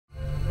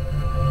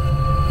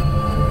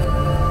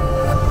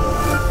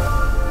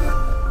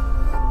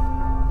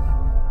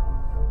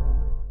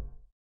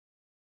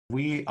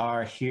We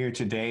are here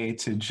today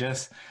to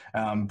just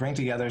bring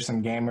together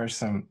some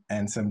gamers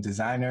and some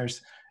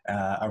designers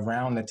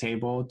around the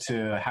table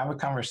to have a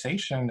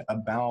conversation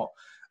about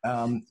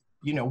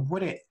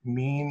what it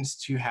means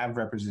to have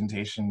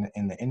representation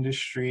in the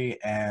industry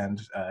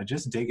and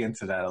just dig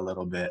into that a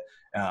little bit.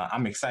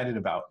 I'm excited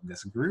about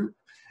this group.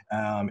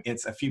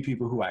 It's a few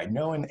people who I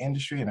know in the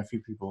industry and a few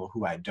people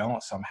who I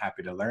don't, so I'm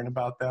happy to learn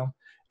about them.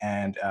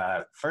 And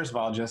first of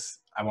all,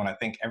 I want to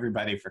thank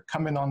everybody for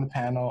coming on the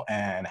panel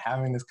and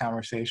having this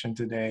conversation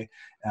today.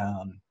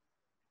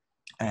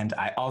 And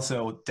I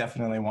also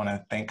definitely want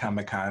to thank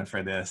Comic-Con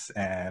for this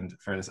and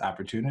for this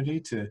opportunity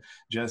to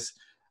just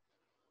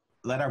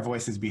let our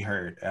voices be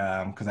heard,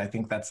 because I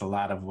think that's a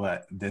lot of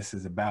what this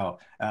is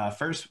about.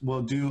 First,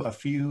 we'll do a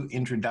few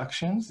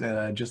introductions,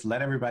 just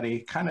let everybody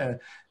kind of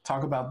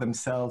talk about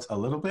themselves a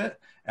little bit.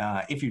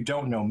 If you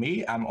don't know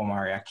me, I'm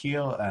Omar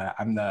Akil.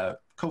 I'm the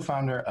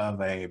co-founder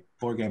of a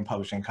board game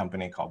publishing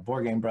company called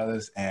Board Game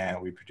Brothers, and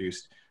we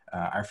produced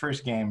our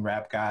first game,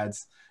 Rap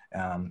Gods,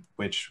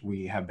 which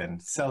we have been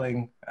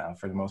selling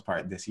for the most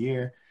part this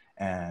year.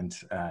 And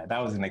that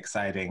was an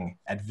exciting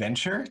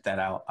adventure that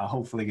I'll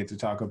hopefully get to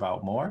talk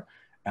about more.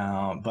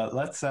 But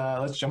let's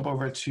jump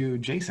over to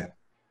Jason.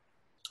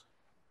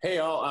 Hey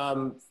all,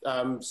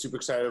 I'm super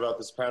excited about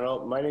this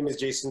panel. My name is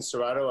Jason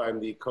Serrato.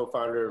 I'm the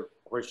co-founder of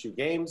Horseshoe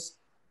Games,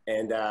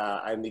 and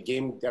I'm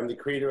the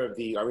creator of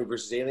the Army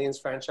vs. Aliens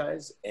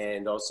franchise,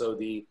 and also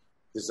the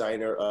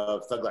designer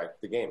of Thug Life,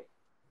 the game.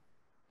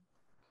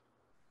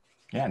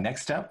 Yeah.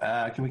 Next up,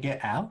 can we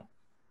get Al?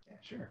 Yeah,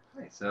 sure.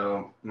 Hi.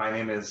 So my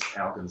name is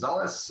Al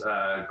Gonzalez,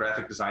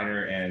 graphic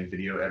designer and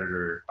video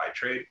editor by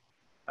trade,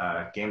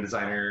 game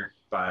designer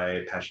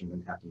by passion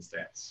and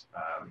happenstance.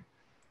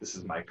 This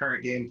is my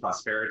current game,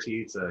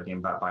 Prosperity. It's a game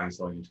about buying,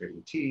 selling, and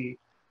trading tea.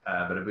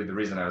 But I believe the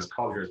reason I was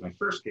called here is my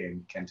first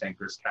game,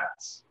 Cantankerous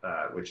Cats,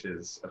 which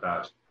is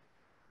about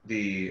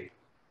the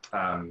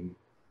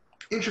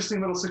interesting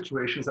little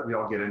situations that we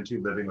all get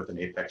into living with an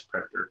apex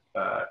predator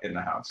in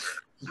the house.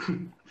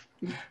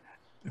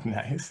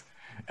 Nice.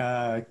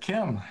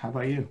 Kim, how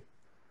about you?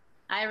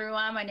 Hi,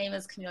 everyone. My name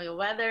is Kimelia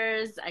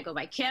Withers. I go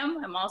by Kim.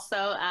 I'm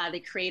also the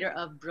creator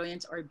of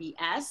Brilliant or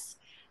BS,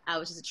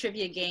 which is a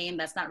trivia game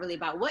that's not really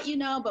about what you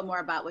know, but more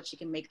about what you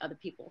can make other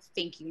people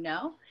think you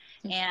know.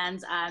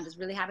 And I'm just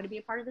really happy to be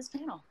a part of this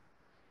panel.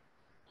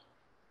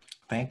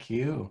 Thank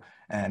you.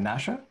 And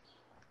Nasha?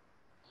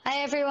 Hi,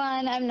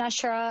 everyone. I'm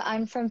Nashra.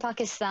 I'm from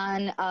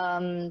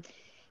Pakistan.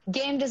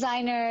 Game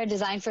designer,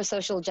 design for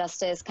social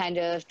justice, kind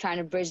of trying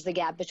to bridge the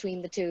gap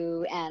between the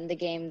two. And the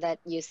game that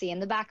you see in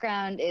the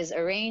background is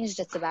Arranged.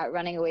 It's about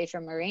running away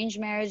from arranged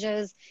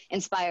marriages,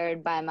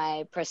 inspired by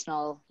my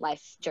personal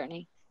life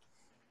journey.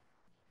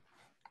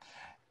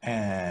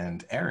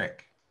 And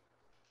Eric.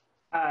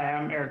 Hi,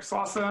 I'm Eric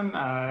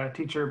Slauson,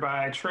 teacher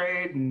by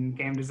trade and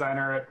game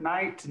designer at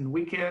night and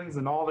weekends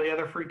and all the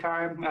other free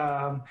time.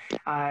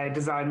 I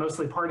design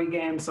mostly party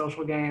games,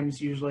 social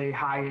games, usually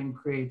high in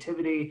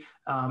creativity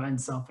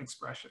and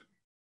self-expression.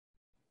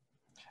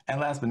 And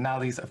last but not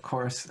least, of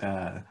course,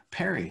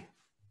 Perry.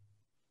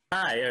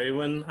 Hi,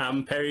 everyone.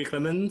 I'm Perry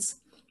Clemons.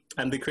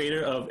 I'm the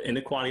creator of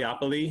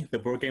Inequalityopoly, the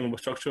board game of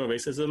structural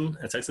racism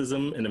and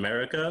sexism in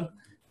America.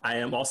 I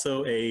am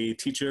also a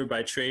teacher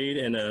by trade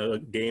and a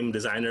game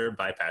designer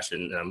by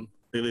passion. And I'm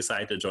really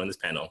excited to join this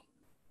panel.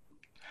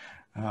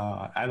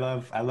 I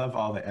love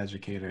all the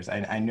educators.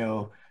 I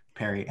know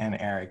Perry and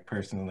Eric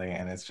personally,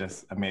 and it's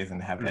just amazing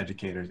to have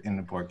educators in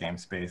the board game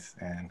space,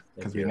 and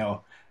because we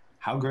know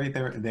how great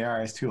they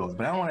are as tools.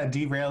 But I don't want to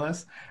derail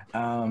us.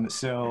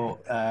 So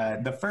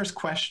the first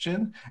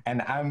question,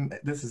 and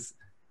this is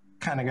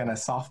kind of going to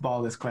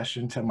softball this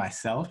question to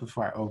myself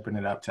before I open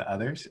it up to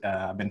others.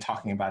 I've been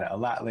talking about it a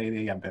lot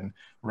lately. I've been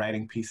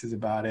writing pieces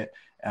about it.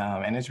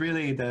 And it's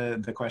really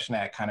the question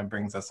that kind of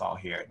brings us all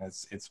here. And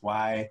it's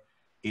why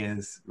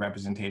is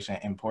representation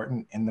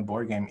important in the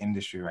board game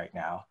industry right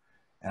now?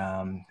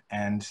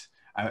 And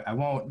I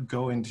won't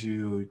go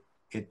into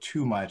it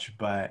too much,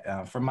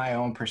 but from my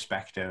own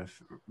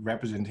perspective,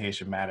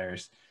 representation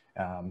matters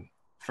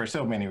for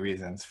so many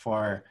reasons.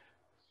 For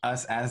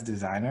us as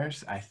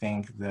designers, I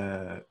think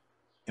the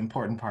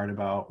important part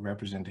about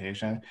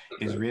representation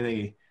is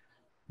really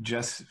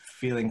just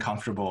feeling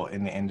comfortable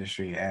in the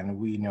industry. And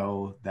we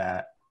know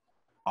that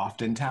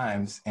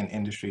oftentimes in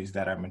industries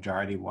that are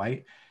majority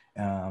white,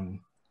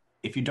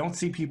 if you don't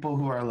see people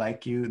who are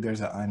like you,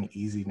 there's an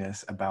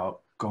uneasiness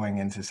about going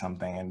into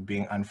something and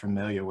being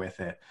unfamiliar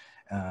with it,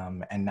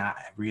 and not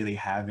really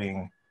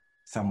having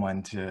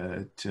someone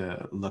to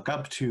look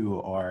up to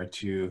or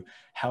to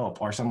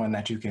help, or someone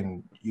that you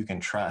can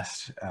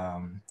trust.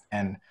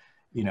 And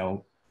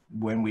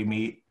when we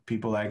meet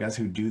people like us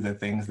who do the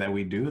things that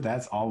we do,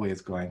 that's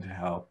always going to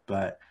help.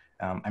 But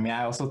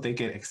I also think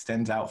it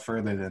extends out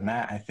further than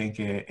that. I think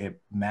it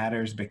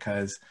matters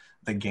because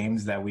the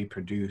games that we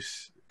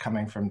produce,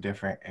 coming from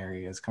different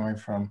areas, coming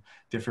from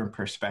different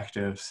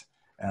perspectives,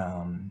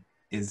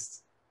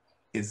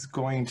 is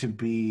going to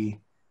be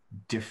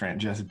different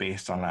just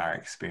based on our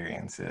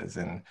experiences.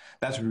 And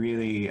that's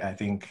really, I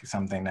think,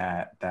 something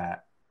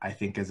that I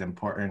think is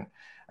important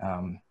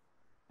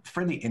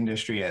for the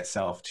industry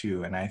itself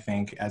too. And I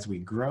think as we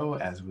grow,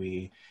 as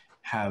we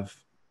have,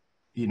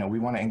 we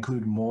want to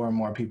include more and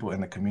more people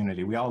in the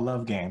community. We all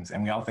love games,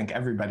 and we all think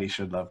everybody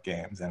should love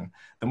games. And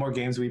the more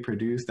games we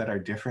produce that are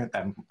different,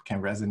 that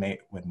can resonate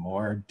with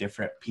more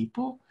different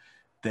people,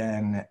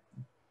 then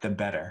the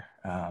better.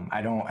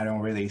 I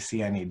don't really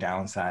see any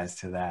downsides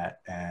to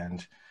that.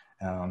 And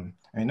I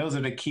mean, those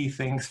are the key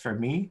things for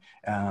me.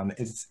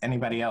 Is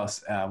anybody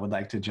else would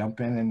like to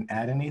jump in and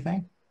add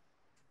anything?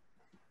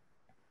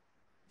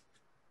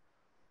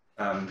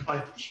 Oh,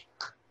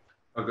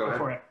 go ahead.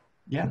 For it.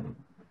 Yeah.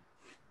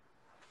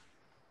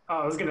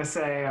 I was going to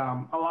say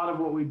a lot of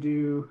what we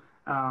do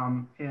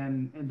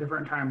in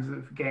different kinds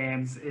of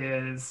games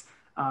is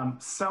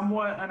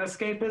somewhat an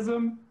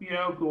escapism,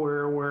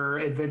 where we're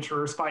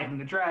adventurers fighting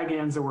the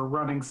dragons, or we're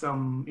running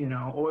some,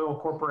 oil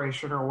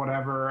corporation or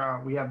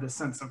whatever. We have this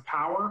sense of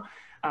power.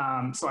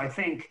 So I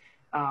think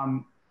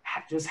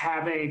just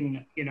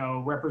having,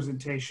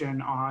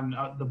 representation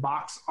on the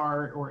box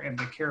art or in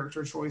the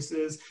character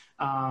choices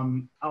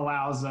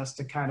allows us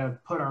to kind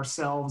of put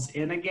ourselves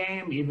in a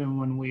game, even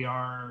when we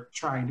are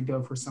trying to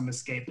go for some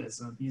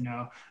escapism.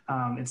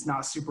 It's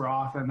not super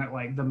often that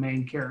like the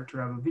main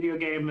character of a video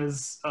game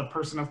is a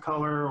person of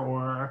color,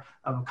 or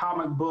of a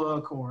comic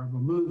book, or of a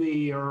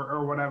movie,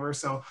 or whatever.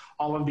 So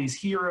all of these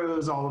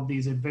heroes, all of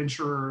these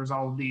adventurers,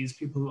 all of these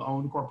people who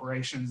own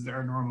corporations,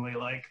 they're normally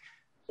like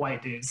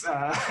white dudes.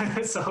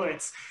 So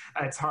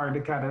it's hard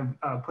to kind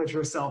of put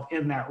yourself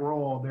in that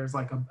role. There's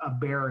like a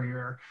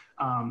barrier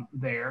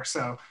there.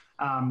 So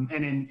and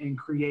in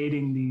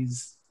creating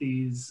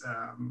these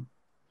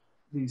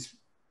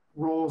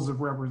roles of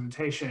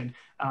representation,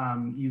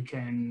 you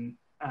can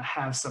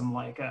have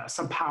some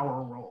some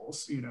power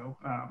roles.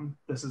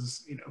 This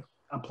is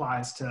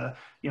applies to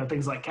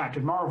things like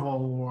Captain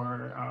Marvel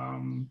or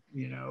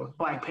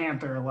Black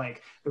Panther.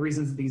 Like the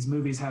reasons that these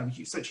movies have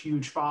such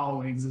huge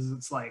followings is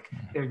it's like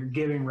they're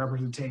giving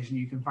representation.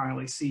 You can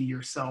finally see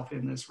yourself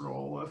in this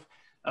role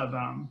of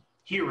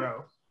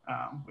hero,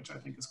 which I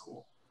think is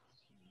cool.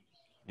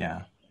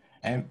 Yeah.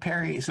 And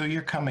Perry, so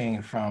you're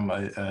coming from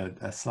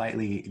a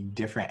slightly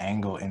different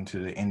angle into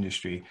the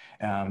industry.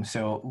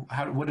 So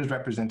what does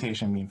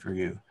representation mean for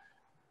you?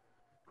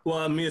 Well,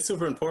 I mean, it's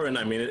super important.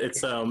 I mean,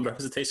 it's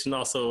representation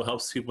also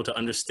helps people to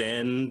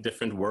understand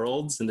different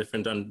worlds and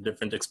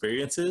different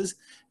experiences.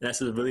 And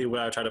that's really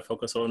what I try to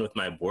focus on with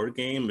my board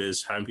game,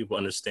 is having people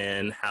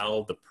understand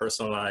how the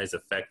personalized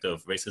effect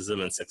of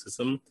racism and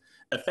sexism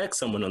affects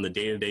someone on the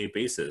day-to-day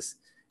basis.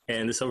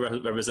 And this whole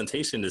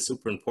representation is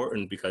super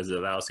important because it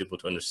allows people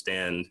to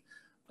understand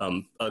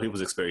other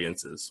people's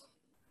experiences.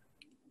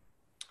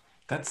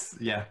 That's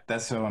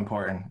so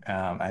important.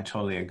 I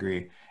totally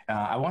agree.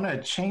 I want to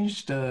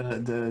change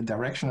the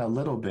direction a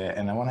little bit,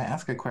 and I want to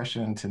ask a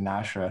question to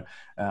Nashra.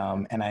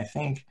 And I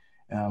think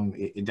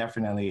it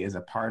definitely is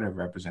a part of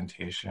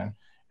representation.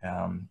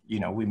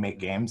 We make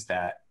games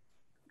that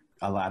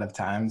a lot of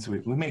times we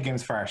make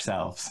games for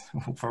ourselves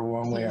for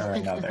one way or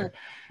another.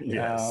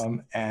 Yes.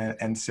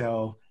 And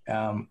so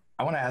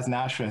I want to ask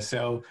Nashra,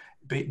 so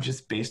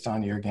just based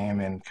on your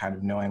game and kind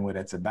of knowing what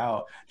it's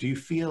about, do you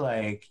feel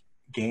like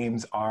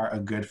games are a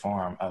good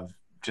form of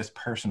just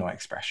personal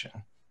expression?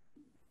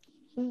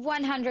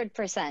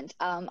 100%.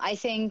 I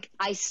think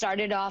I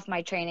started off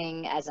my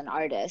training as an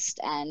artist,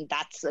 and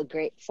that's a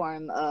great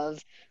form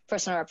of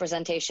personal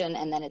representation.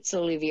 And then it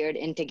slowly veered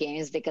into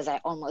games because I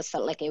almost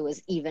felt like it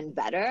was even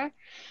better.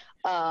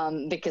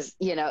 Because,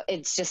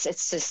 it's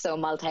just so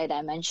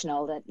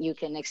multidimensional that you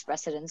can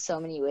express it in so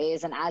many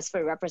ways. And as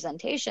for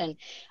representation,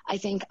 I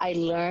think I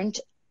learned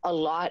a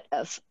lot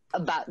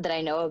that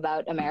I know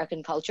about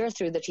American culture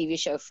through the TV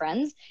show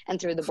Friends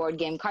and through the board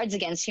game Cards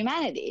Against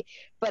Humanity.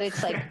 But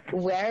it's like,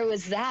 where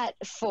was that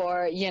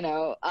for,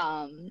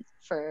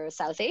 for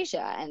South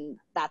Asia? And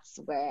that's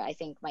where I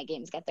think my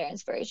games get their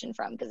inspiration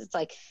from, because it's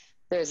like,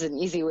 there's an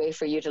easy way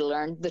for you to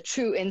learn the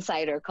true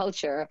insider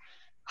culture.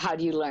 How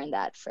do you learn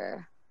that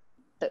for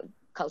the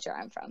culture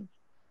I'm from?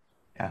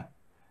 Yeah.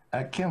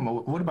 Kim,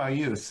 what about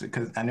you?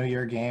 Because I know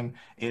your game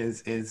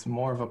is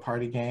more of a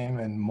party game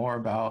and more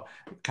about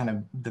kind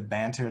of the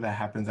banter that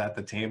happens at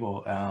the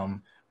table.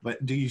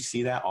 But do you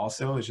see that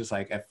also as just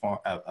like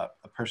a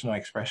personal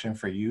expression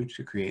for you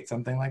to create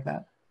something like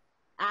that?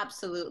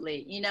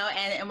 Absolutely.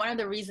 And one of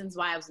the reasons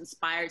why I was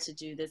inspired to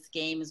do this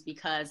game is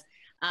because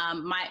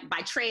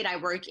by trade, I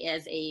work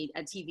as a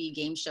TV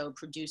game show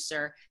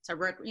producer. So I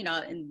work,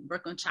 and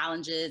work on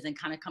challenges and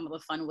kind of come up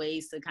with fun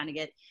ways to kind of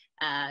get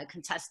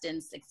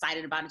contestants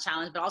excited about a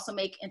challenge, but also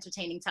make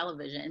entertaining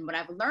television. And what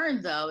I've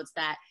learned, though, is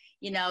that,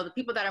 the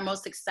people that are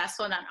most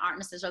successful aren't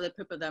necessarily the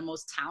people that are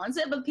most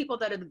talented, but the people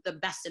that are the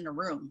best in the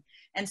room.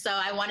 And so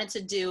I wanted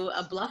to do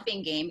a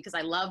bluffing game because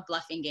I love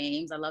bluffing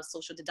games. I love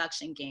social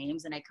deduction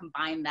games. And I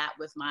combined that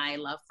with my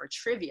love for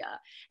trivia.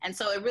 And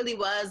so it really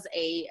was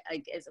a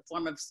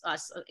form of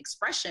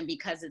expression,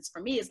 because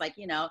for me, it's like,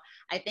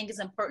 I think it's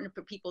important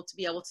for people to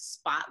be able to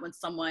spot when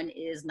someone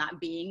is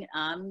not being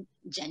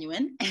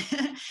genuine,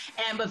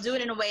 but do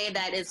it in a way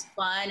that is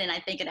fun. And I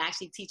think it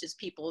actually teaches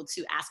people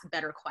to ask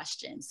better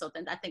questions. So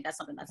then I think that's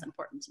something that's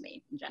important to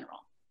me in general.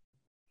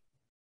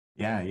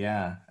 Yeah,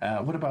 yeah.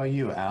 What about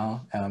you,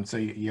 Al? So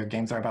your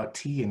games are about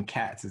tea and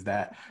cats. Is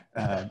that,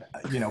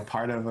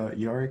 part of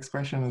your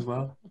expression as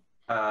well?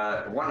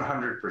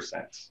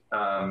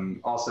 100%.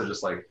 Also,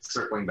 just like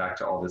circling back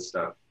to all this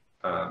stuff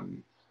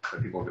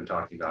that people have been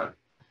talking about,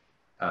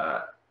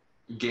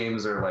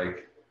 games are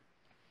like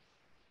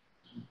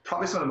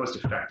probably some of the most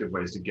effective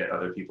ways to get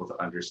other people to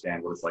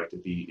understand what it's like to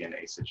be in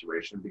a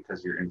situation,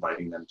 because you're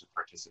inviting them to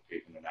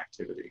participate in an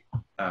activity.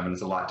 And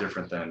it's a lot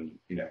different than,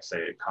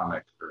 say a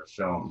comic or a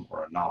film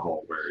or a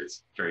novel where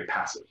it's very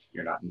passive.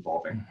 You're not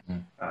involving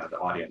the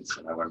audience.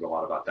 And I learned a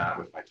lot about that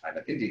with my time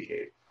at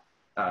Indiecade,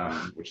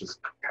 which is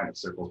kind of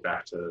circles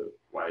back to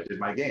why I did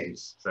my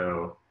games.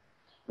 So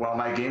while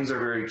my games are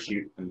very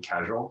cute and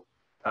casual,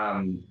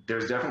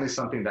 there's definitely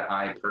something that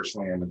I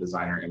personally am a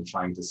designer am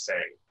trying to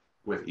say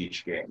with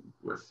each game.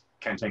 With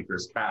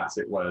Cantankerous Cats,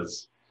 it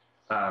was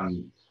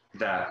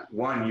that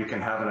one, you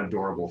can have an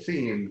adorable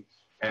theme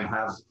and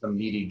have a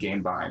meaty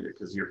game behind it,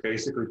 because you're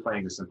basically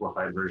playing a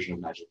simplified version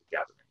of Magic the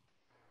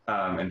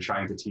Gathering and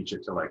trying to teach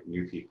it to like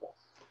new people,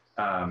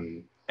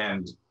 and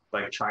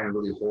like trying to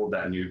really hold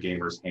that new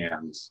gamer's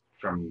hands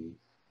from,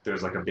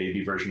 there's like a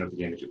baby version of the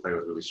game that you play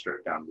with really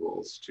stripped down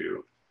rules,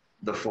 to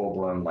the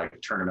full-blown like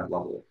tournament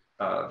level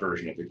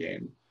version of the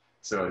game.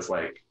 So it's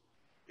like,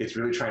 it's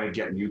really trying to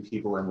get new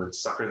people in with,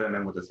 sucker them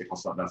in with a fickle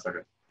something that's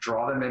like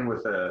draw them in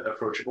with an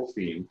approachable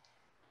theme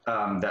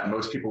that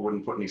most people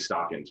wouldn't put any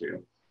stock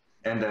into,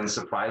 and then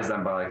surprise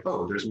them by like,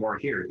 oh, there's more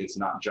here. It's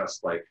not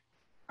just like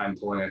I'm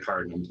pulling a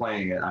card and I'm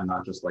playing it. I'm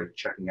not just like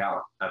checking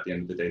out at the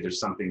end of the day.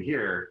 There's something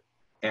here.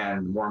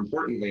 And more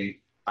importantly,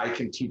 I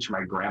can teach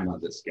my grandma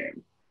this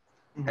game.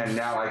 And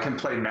now I can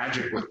play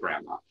Magic with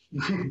grandma.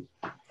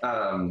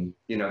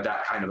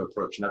 That kind of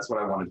approach. And that's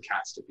what I wanted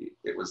Cats to be.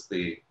 It was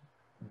the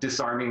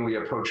disarmingly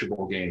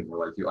approachable game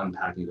where like you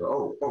unpack and you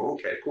go, oh,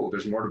 okay, cool.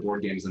 There's more to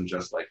board games than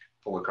just like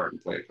pull a card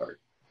and play a card.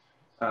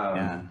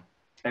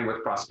 And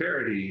with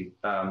Prosperity,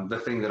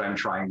 the thing that I'm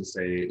trying to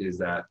say is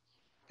that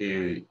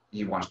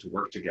you want to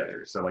work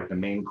together. So like the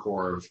main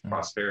core of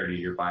Prosperity,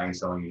 you're buying,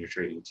 selling, and you're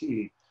trading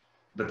tea,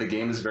 but the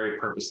game is very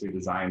purposely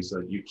designed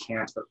so that you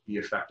can't be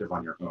effective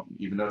on your own.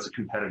 Even though it's a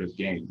competitive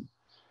game,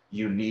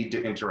 you need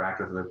to interact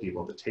with other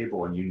people at the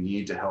table, and you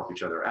need to help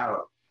each other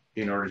out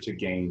in order to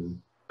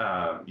gain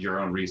your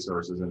own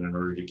resources and in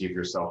order to give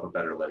yourself a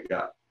better leg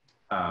up.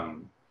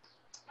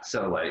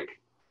 So like,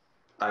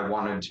 I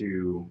wanted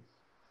to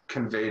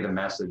convey the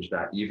message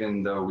that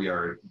even though we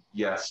are,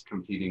 yes,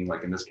 competing,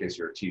 like in this case,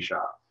 you're a tea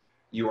shop,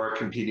 you are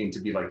competing to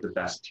be like the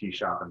best tea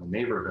shop in the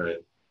neighborhood.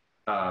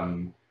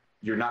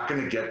 You're not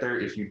going to get there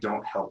if you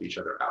don't help each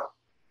other out.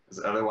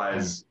 Because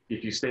otherwise,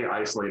 if you stay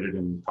isolated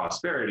in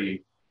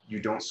Prosperity, you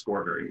don't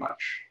score very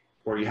much,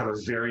 or you have a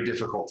very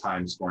difficult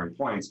time scoring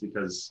points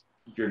because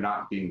you're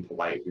not being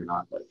polite. You're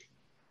not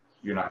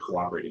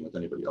cooperating with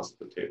anybody else at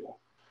the table.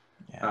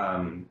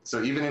 Yeah.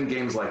 So even in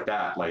games like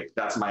that, like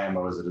that's my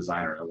MO as a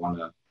designer.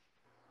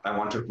 I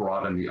want to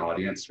broaden the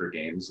audience for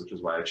games, which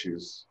is why I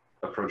choose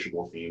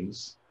approachable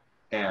themes.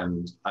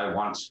 And I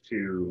want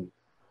to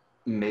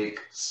make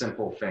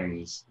simple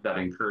things that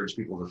encourage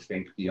people to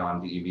think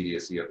beyond the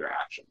immediacy of their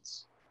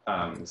actions.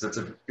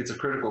 So it's a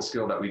critical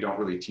skill that we don't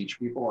really teach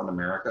people in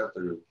America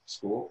through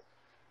school.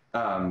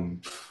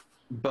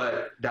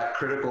 But that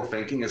critical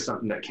thinking is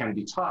something that can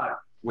be taught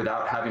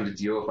without having to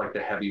deal with like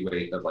the heavy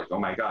weight of like, oh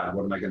my God,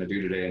 what am I going to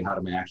do today? And how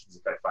do my actions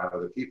affect 5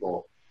 other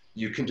people?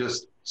 You can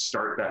just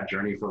start that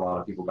journey for a lot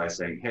of people by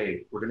saying,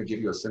 hey, we're going to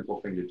give you a simple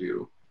thing to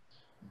do.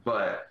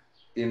 But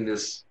in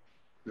this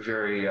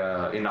very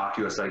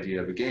innocuous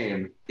idea of a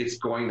game, it's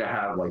going to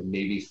have like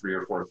maybe 3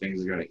 or 4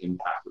 things that are going to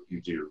impact what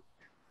you do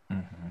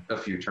a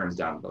few turns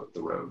down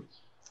the road.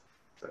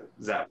 So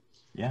does that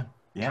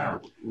kind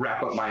of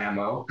wrap up my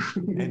MO?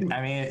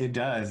 It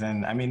does.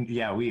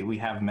 And we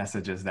have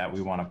messages that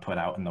we want to put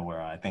out in the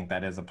world. I think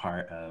that is a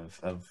part of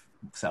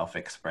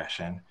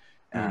self-expression.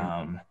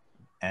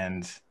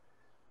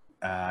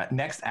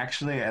 Next,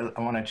 actually, I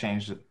want to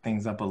change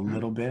things up a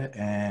little bit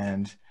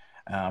and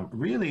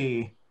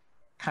really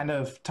kind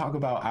of talk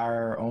about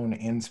our own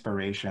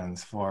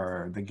inspirations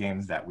for the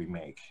games that we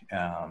make,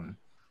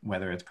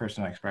 whether it's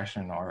personal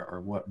expression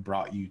or what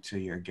brought you to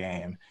your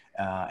game.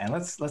 And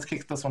let's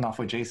kick this one off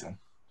with Jason.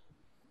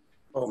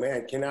 Oh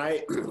man, can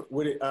I?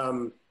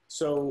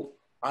 So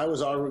I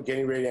was already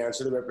getting ready to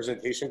answer the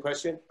representation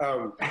question.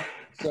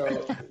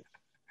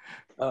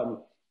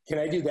 Can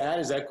I do that?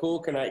 Is that cool?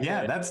 Can I?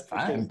 Yeah, that's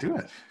fine. Do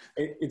it.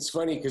 It's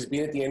funny because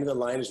being at the end of the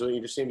line is really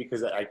interesting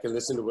because I can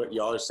listen to what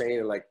y'all are saying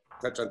and like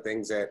touch on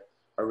things that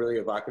are really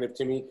evocative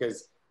to me.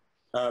 Because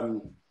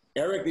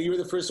Eric, you were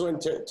the first one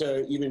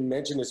to even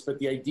mention this, but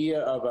the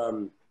idea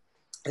of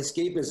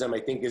escapism,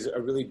 I think, is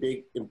a really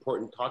big,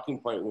 important talking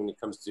point when it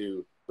comes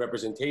to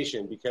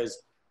representation.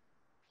 Because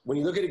when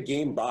you look at a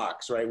game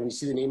box, right, when you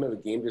see the name of a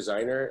game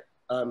designer,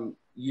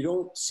 you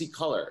don't see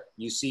color.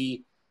 You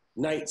see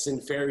knights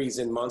and fairies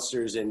and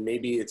monsters, and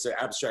maybe it's an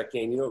abstract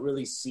game. You don't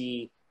really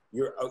see,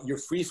 you're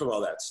free from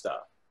all that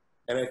stuff.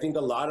 And I think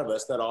a lot of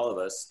us, not all of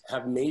us,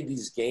 have made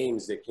these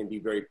games that can be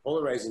very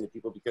polarizing to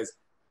people, because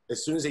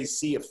as soon as they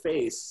see a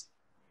face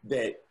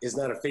that is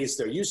not a face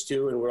they're used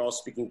to, and we're all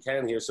speaking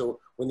canon here. So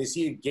when they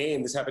see a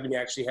game, this happened to me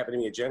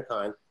at Gen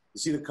Con, you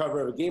see the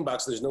cover of a game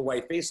box, there's no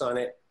white face on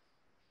it.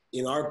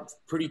 In our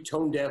pretty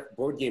tone-deaf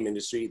board game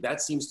industry,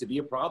 that seems to be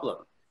a problem.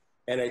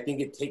 And I think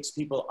it takes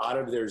people out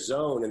of their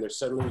zone, and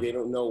they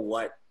don't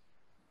know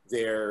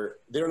they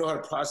don't know how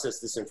to process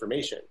this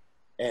information.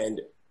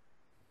 And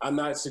I'm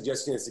not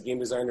suggesting it's the game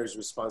designer's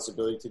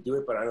responsibility to do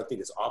it, but I don't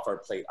think it's off our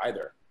plate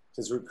either.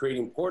 Since we're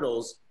creating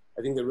portals,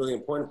 I think the really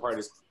important part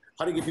is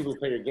how to get people to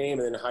play your game,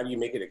 and then how do you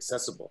make it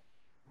accessible?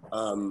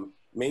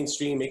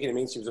 Making it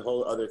mainstream is a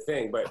whole other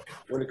thing. But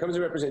when it comes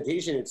to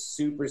representation, it's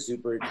super,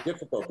 super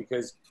difficult,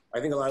 because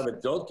I think a lot of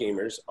adult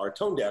gamers are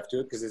tone deaf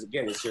to it, because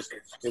again, it's just,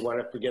 they want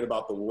to forget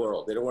about the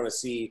world. They don't want to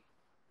see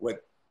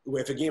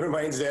if a game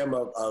reminds them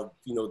of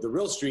the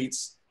real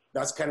streets,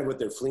 that's kind of what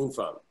they're fleeing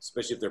from,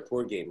 especially if they're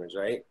poor gamers,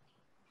 right?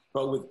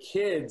 But with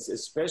kids,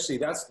 especially,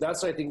 that's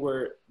I think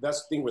where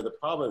the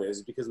problem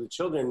is, because with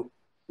children,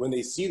 when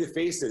they see the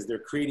faces, they're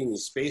creating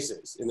these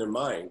spaces in their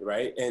mind,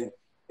 right? And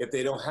if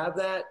they don't have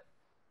that,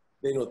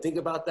 they don't think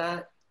about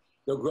that,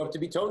 they'll grow up to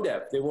be tone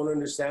deaf. They won't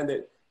understand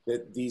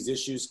that these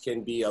issues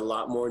can be a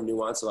lot more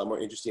nuanced, a lot more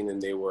interesting than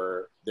they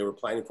were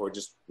planning for,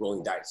 just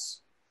rolling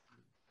dice.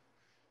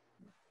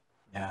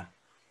 Yeah,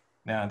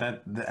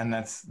 and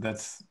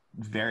that's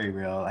very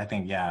real. I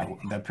think, yeah,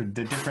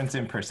 the difference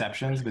in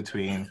perceptions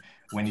between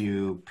when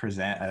you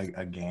present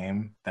a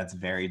game that's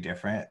very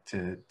different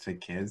to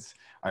kids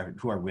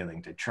who are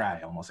willing to try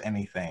almost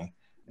anything.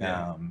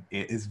 Yeah.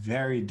 It is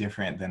very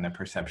different than the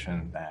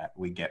perception that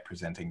we get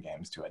presenting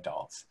games to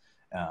adults.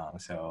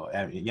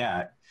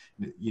 Yeah,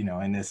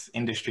 in this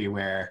industry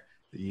where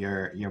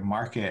your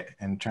market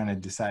and trying to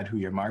decide who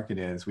your market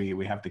is,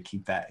 we have to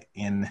keep that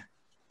in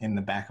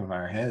the back of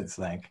our heads.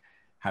 Like,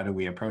 how do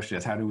we approach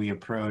this? How do we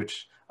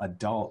approach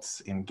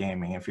adults in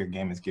gaming if your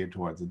game is geared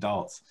towards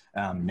adults,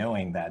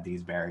 knowing that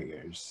these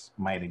barriers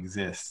might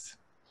exist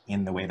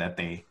in the way that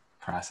they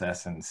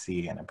process and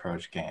see and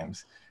approach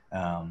games.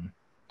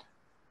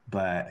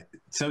 But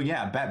so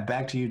yeah,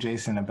 back to you,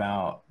 Jason,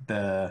 about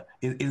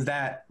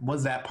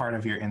was that part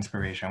of your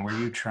inspiration? Were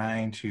you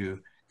trying to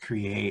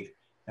create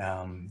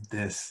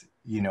this,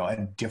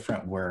 a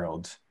different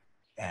world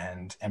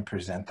and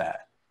present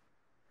that?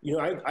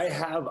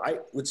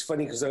 It's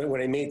funny because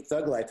when I made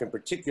Thug Life in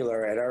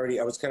particular,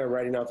 I was kind of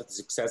writing off at the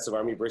success of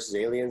Army vs.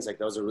 Aliens. Like,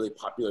 that was a really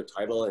popular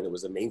title, and it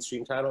was a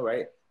mainstream title,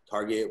 right?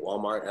 Target,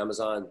 Walmart,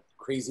 Amazon,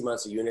 crazy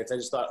amounts of units. I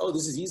just thought, oh,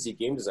 this is easy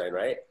game design,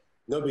 right?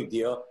 No big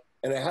deal.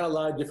 And I had a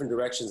lot of different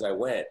directions I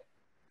went.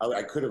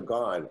 I could have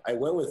gone. I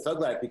went with Thug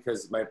Life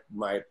because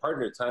my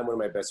partner at the time, one of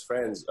my best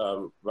friends,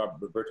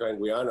 Roberto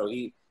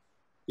Anguiano,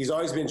 he's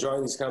always been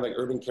drawing these kind of like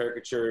urban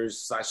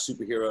caricatures /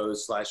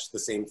 superheroes / the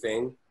same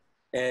thing.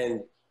 And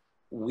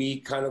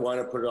we kind of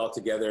wanted to put it all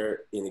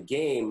together in a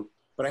game,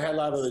 but I had a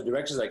lot of other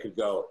directions I could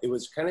go. It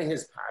was kind of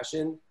his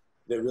passion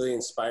that really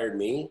inspired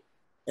me.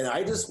 And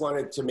I just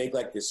wanted to make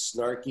like this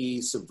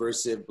snarky,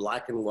 subversive,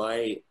 black and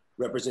white,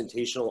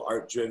 representational,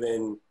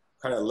 art-driven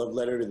kind of love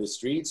letter to the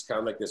streets, kind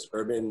of like this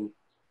urban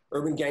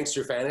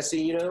gangster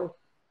fantasy,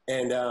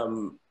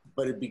 And,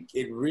 but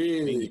it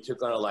really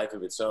took on a life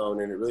of its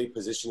own, and it really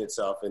positioned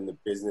itself in the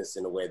business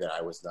in a way that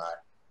I was not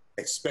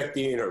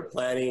expecting or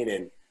planning.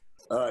 And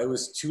it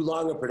was too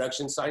long a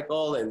production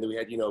cycle, and we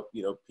had,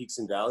 peaks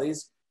and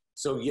valleys.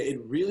 So yeah, it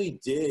really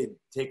did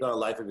take on a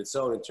life of its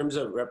own. In terms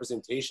of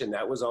representation,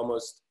 that was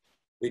almost,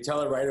 they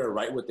tell a writer to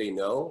write what they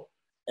know.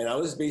 And I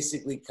was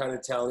basically kind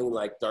of telling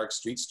like dark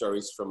street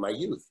stories from my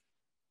youth,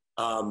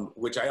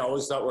 which I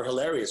always thought were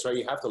hilarious, right?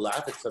 You have to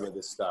laugh at some of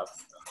this stuff.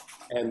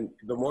 And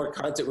the more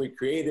content we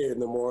created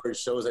and the more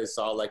shows I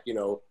saw, like,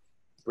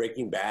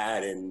 Breaking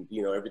Bad and,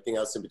 everything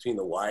else in between,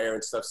 The Wire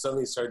and stuff,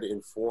 suddenly started to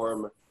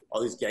inform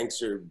all these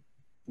gangster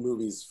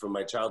movies from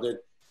my childhood.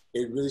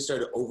 It really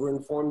started to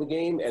over-inform the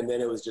game, and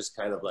then it was just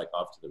kind of like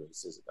off to the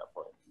races at that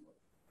point.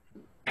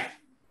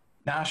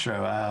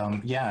 Nashra,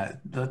 yeah,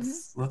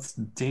 let's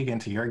dig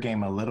into your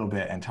game a little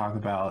bit and talk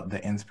about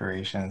the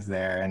inspirations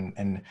there.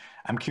 And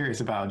I'm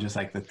curious about just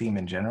like the theme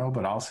in general,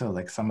 but also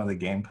like some of the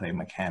gameplay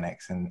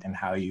mechanics and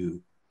how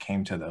you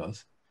came to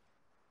those.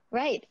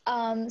 Right.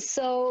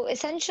 So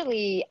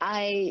essentially,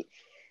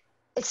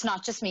 it's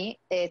not just me.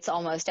 It's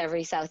almost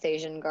every South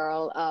Asian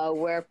girl.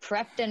 We're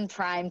prepped and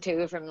primed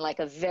to, from like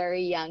a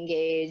very young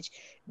age,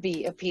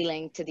 be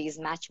appealing to these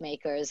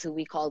matchmakers who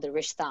we call the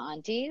Rishta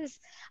aunties.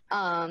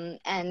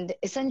 And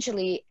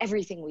essentially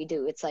everything we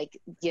do, it's like,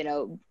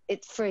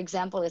 for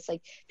example, it's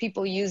like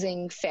people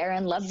using Fair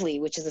and Lovely,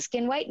 which is a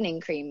skin whitening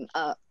cream.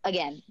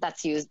 Again,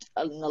 that's used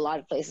in a lot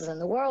of places in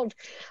the world.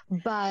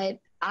 But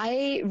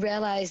I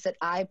realized that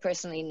I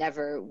personally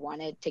never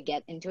wanted to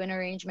get into an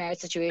arranged marriage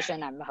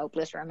situation. I'm a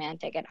hopeless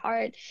romantic at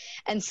heart.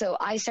 And so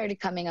I started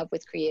coming up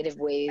with creative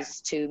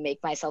ways to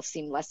make myself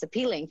seem less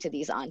appealing to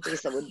these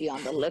aunties that would be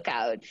on the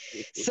lookout.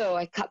 So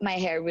I cut my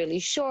hair really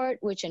short,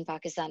 which in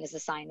Pakistan is a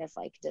sign of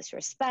like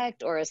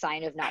disrespect or a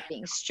sign of not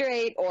being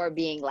straight or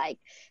being like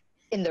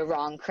in the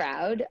wrong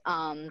crowd.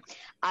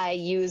 I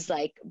use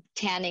like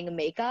tanning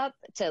makeup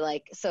to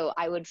like, so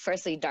I would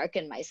firstly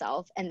darken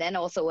myself. And then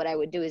also what I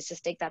would do is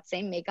just take that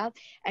same makeup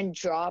and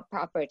draw a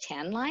proper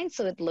tan line.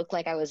 So it looked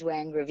like I was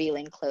wearing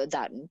revealing clothes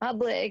out in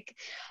public.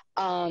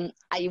 I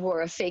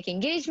wore a fake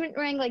engagement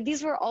ring. Like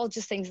these were all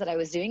just things that I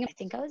was doing. I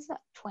think I was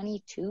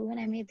 22 when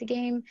I made the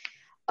game.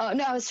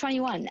 No, I was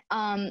 21.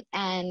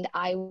 And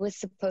I was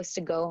supposed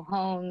to go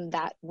home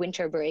that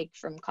winter break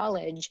from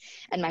college,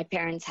 and my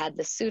parents had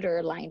the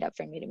suitor lined up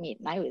for me to meet,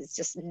 and I was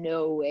just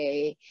no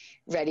way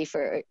ready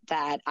for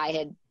that. I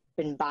had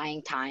been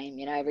buying time,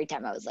 you know, every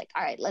time I was like,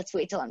 all right, let's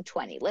wait till I'm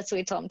 20. Let's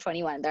wait till I'm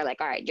 21. They're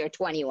like, all right, you're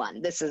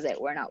 21. This is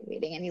it. We're not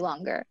waiting any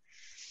longer.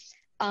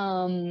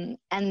 And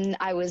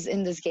I was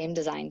in this game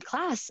design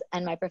class,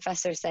 and my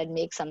professor said,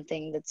 make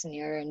something that's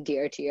near and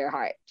dear to your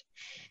heart.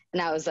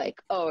 And I was like,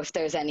 oh, if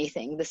there's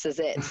anything, this is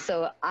it.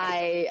 So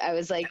I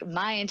was like,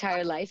 my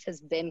entire life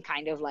has been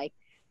kind of like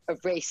a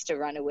race to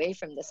run away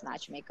from this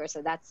matchmaker.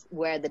 So that's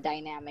where the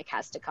dynamic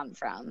has to come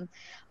from.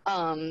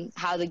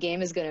 How the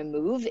game is going to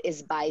move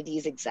is by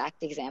these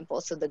exact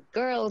examples. So the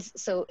girls,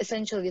 so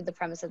essentially the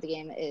premise of the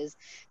game is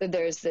that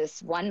there's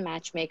this one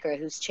matchmaker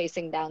who's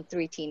chasing down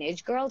 3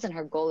 teenage girls, and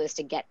her goal is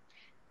to get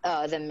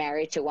them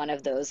married to one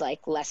of those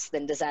like less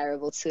than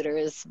desirable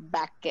suitors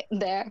back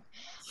there.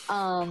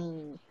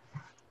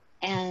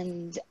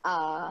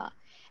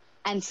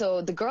 And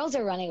so the girls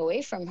are running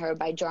away from her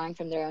by drawing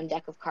from their own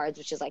deck of cards,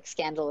 which is like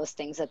scandalous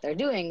things that they're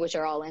doing, which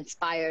are all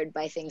inspired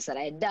by things that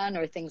I had done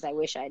or things I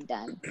wish I'd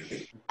done.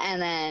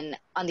 And then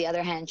on the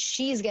other hand,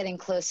 she's getting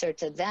closer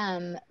to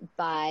them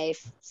by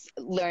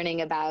learning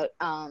about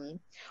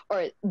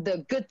or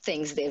the good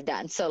things they've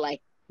done. So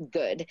like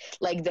good,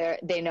 like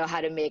they know how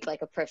to make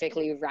like a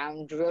perfectly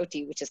round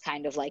roti, which is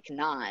kind of like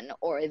naan,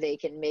 or they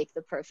can make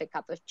the perfect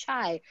cup of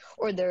chai,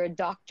 or they're a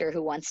doctor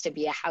who wants to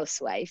be a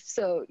housewife.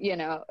 So you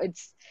know,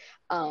 it's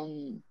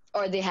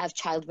or they have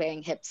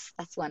childbearing hips.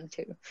 That's one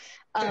too.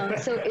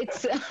 So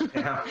it's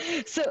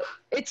so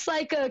it's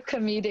like a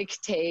comedic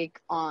take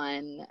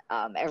on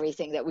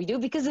everything that we do,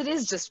 because it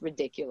is just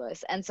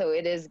ridiculous, and so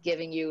it is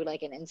giving you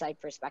like an inside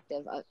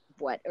perspective of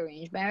what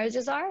arranged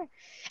marriages are,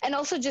 and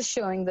also just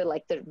showing the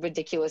like the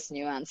ridiculous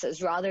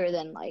nuances rather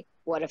than like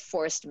what a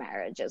forced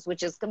marriage is,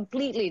 which is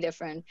completely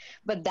different.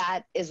 But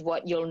that is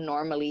what you'll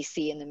normally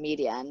see in the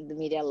media, and the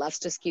media loves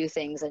to skew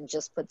things and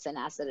just puts in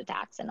acid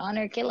attacks and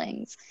honor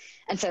killings.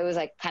 And so it was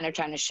like kind of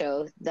trying to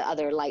show the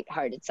other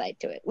lighthearted side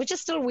to it, which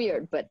is still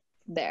weird, but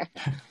there.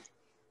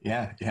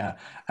 Yeah.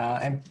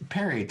 And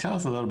Perry, tell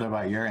us a little bit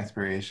about your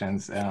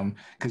inspirations,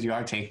 because you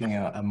are taking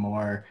a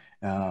more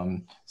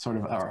sort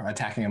of, or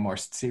attacking a more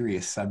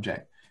serious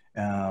subject,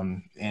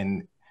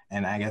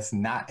 and I guess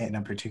not in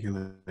a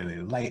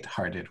particularly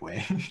lighthearted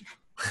way.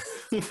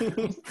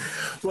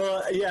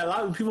 Well, yeah, a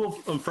lot of people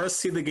first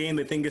see the game,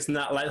 they think it's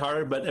not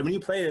lighthearted, but when you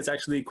play it, it's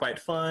actually quite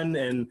fun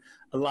and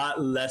a lot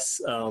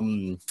less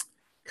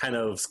kind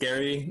of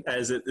scary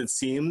as it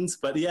seems.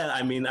 But yeah,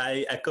 I mean,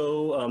 I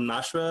echo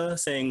Nashra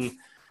saying,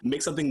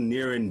 make something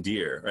near and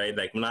dear, right?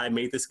 Like when I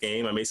made this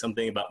game, I made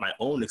something about my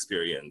own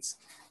experience.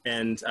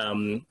 And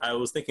I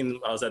was thinking,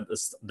 I was at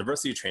this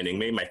diversity training,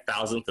 maybe my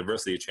 1000th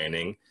diversity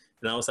training.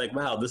 And I was like,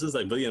 wow, this is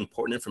like really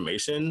important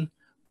information,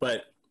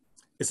 but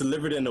it's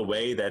delivered in a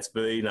way that's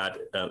really not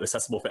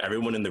accessible for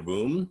everyone in the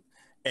room.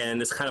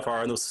 And it's kind of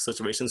hard in those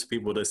situations for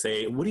people to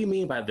say, what do you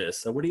mean by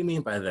this? Or what do you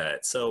mean by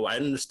that? So I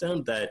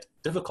understand that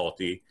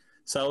difficulty.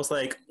 So I was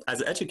like,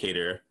 as an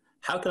educator,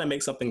 how can I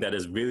make something that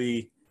is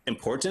really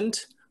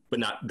important, but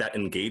not that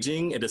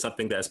engaging? It is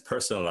something that's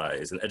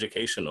personalized and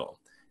educational.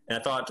 And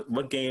I thought,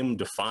 what game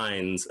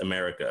defines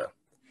America?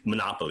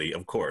 Monopoly,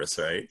 of course,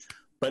 right?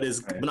 But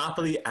is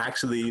Monopoly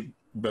actually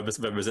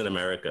represent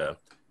America?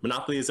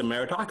 Monopoly is a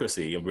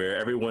meritocracy where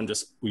everyone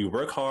we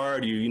work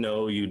hard, you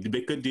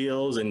make good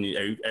deals, and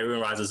everyone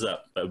rises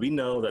up. But we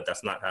know that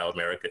that's not how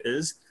America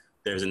is.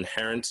 There's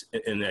inherent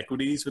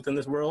inequities within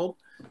this world.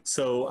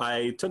 So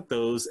I took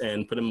those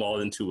and put them all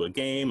into a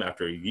game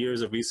after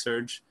years of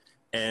research,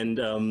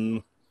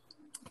 and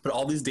put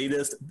all these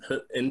data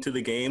into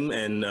the game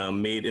and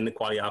made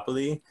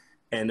Inequaliopoly.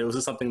 And it was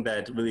just something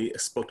that really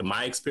spoke to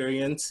my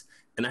experience.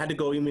 And I had to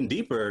go even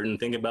deeper and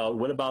think about,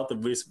 what about the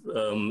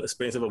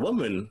experience of a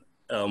woman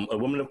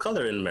of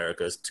color in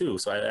America too.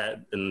 So I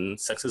add in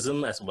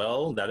sexism as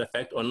well, that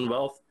effect on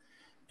wealth,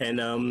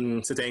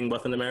 and sustaining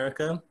wealth in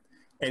America.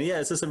 And yeah,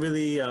 it's just a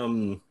really,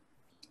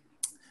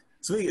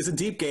 it's a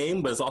deep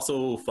game, but it's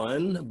also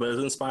fun, but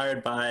it's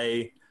inspired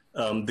by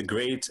the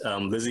great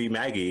Lizzie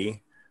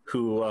Magie,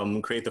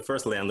 who created the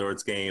first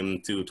Landlords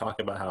game to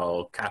talk about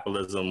how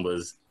capitalism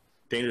was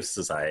dangerous to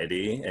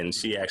society. And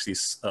she actually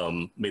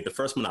made the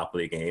first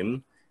Monopoly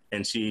game.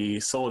 and she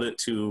sold it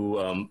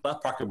to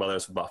Procter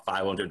Brothers for about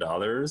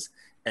 $500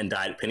 and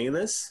died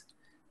penniless.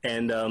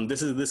 And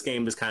this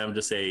game is kind of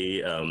just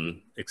a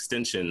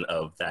extension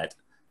of that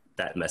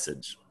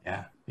message.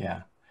 Yeah,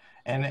 yeah.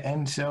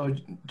 And so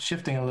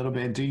shifting a little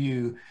bit, do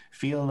you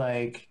feel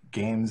like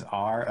games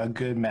are a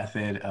good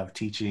method of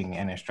teaching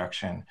and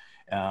instruction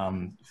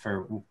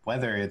for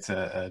whether it's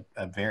a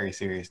very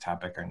serious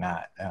topic or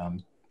not?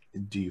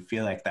 Do you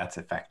feel like that's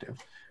effective?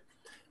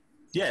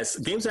 Yes,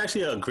 games are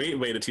actually a great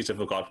way to teach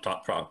difficult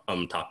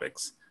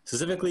topics,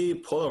 specifically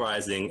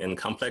polarizing and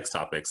complex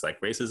topics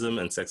like racism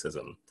and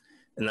sexism.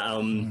 And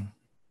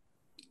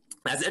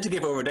as an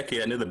educator for over a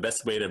decade, I knew the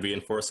best way to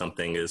reinforce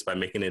something is by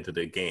making it into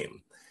the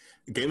game.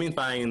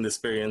 Gamifying the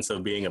experience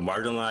of being a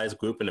marginalized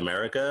group in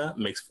America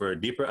makes for a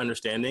deeper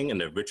understanding and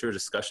a richer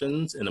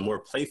discussions in a more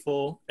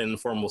playful and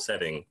informal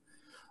setting.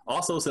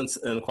 Also, since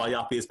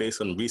Inequality is based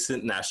on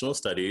recent national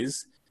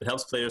studies, it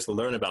helps players to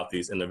learn about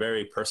these in a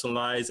very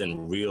personalized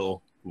and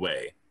real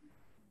way.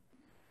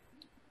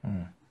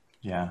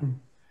 Yeah.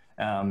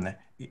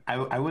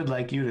 I would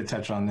like you to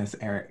touch on this,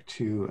 Eric,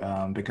 too,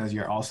 because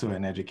you're also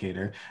an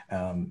educator,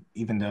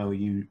 even though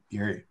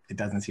it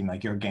doesn't seem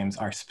like your games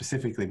are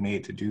specifically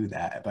made to do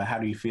that. But how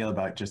do you feel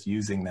about just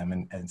using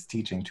them as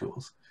teaching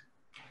tools?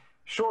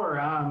 Sure.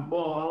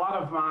 Well, a lot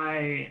of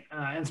my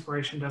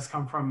inspiration does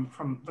come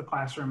from the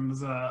classroom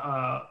as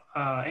a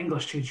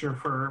English teacher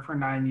for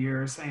 9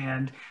 years.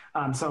 And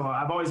so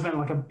I've always been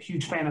like a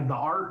huge fan of the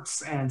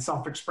arts and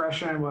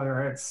self-expression,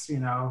 whether it's,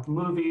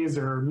 movies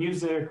or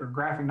music or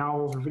graphic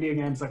novels or video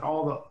games, like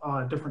all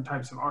the different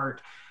types of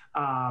art.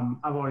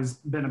 I've always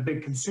been a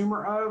big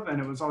consumer of, and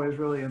it was always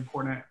really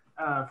important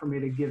for me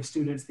to give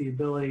students the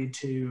ability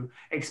to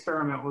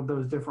experiment with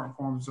those different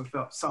forms of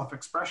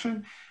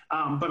self-expression.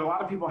 But a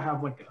lot of people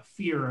have like a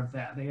fear of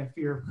that. They have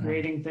fear of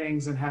creating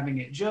things and having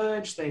it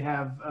judged. They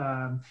have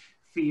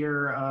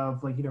fear of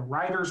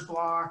writer's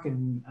block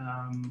and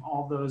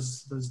all the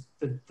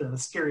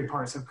scary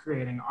parts of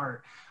creating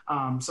art.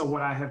 So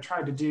what I have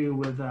tried to do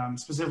with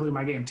specifically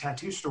my game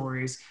Tattoo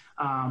Stories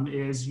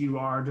is you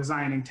are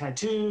designing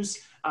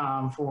tattoos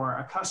for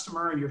a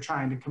customer, and you're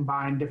trying to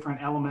combine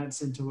different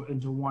elements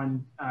into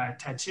one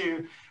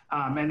tattoo,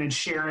 and then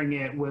sharing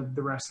it with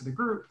the rest of the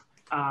group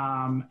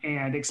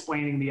and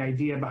explaining the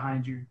idea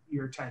behind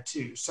your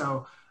tattoo.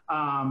 So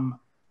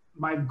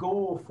my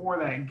goal for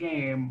that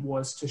game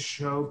was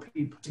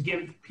to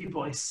give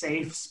people a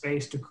safe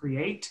space to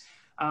create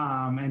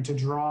and to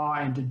draw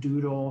and to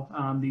doodle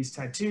these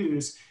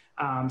tattoos,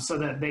 so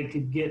that they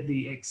could get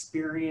the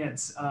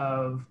experience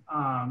of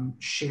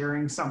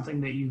sharing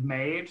something that you've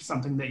made,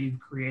 something that you've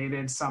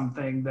created,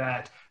 something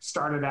that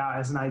started out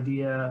as an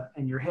idea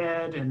in your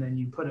head, and then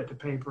you put it to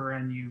paper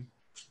and you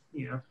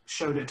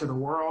showed it to the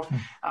world.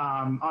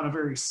 On a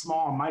very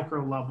small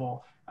micro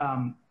level,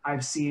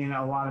 I've seen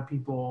a lot of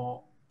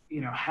people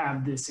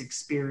have this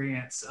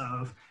experience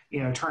of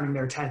turning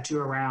their tattoo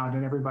around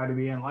and everybody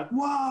being like,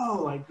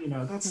 whoa,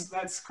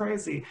 that's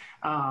crazy.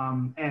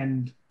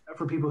 And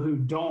for people who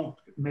don't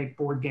make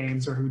board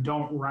games or who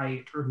don't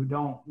write or who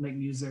don't make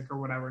music or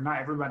whatever, not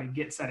everybody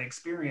gets that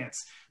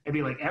experience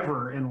maybe like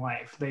ever in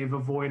life. They've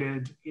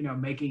avoided,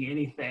 making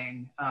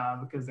anything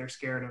because they're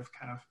scared of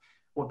kind of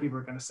what people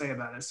are going to say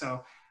about it.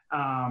 So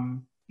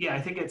yeah,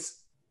 I think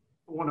it's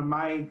one of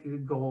my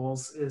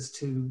goals is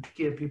to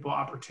give people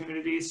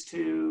opportunities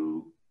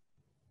to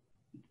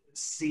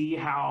see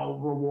how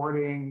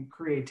rewarding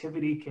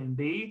creativity can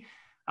be.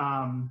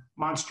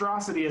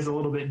 Monstrosity is a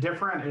little bit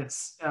different.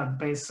 It's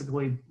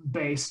basically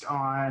based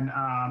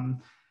on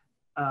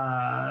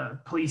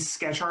police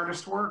sketch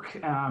artist work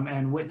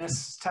and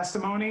witness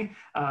testimony,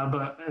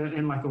 but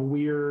in like a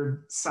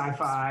weird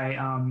sci-fi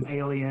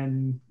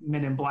alien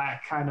Men in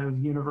Black kind of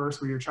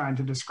universe where you're trying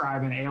to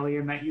describe an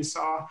alien that you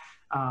saw.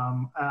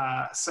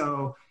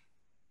 So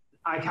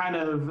I kind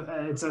of,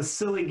 it's a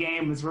silly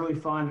game. It's really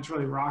fun. It's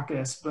really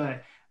raucous,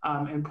 but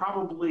and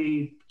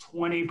probably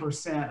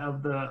 20%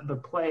 of the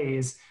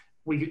plays,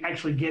 we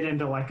actually get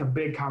into like a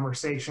big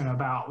conversation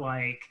about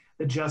like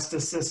the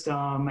justice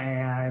system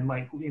and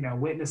like,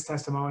 witness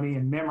testimony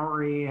and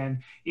memory. And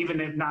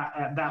even if not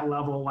at that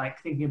level, like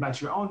thinking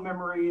about your own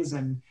memories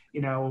and,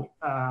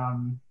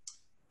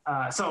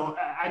 so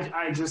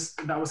I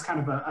just, that was kind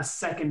of a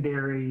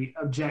secondary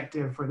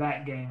objective for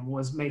that game,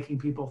 was making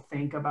people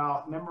think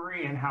about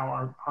memory and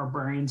how our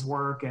brains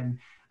work, and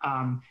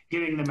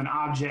giving them an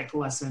object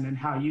lesson and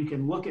how you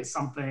can look at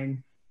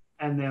something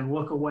and then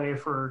look away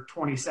for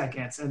 20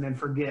 seconds and then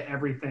forget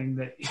everything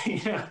that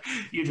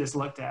you just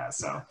looked at.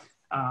 So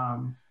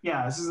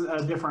yeah, this is I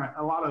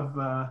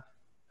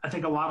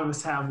think a lot of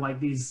us have like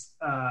these,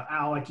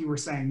 Al, like you were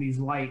saying, these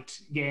light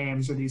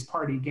games or these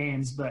party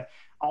games, but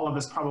all of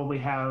us probably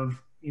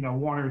have,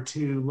 one or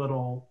two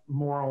little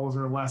morals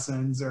or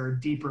lessons or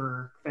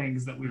deeper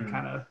things that we've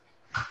kind of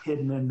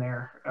hidden in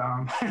there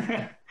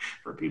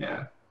for people.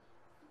 Yeah.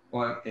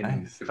 Well,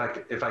 nice. if I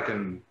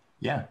can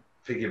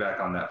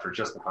piggyback on that for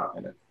just a hot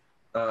minute,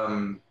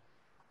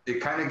 it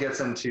kind of gets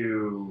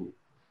into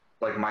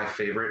like my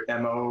favorite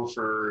MO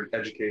for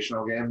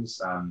educational games.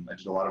 I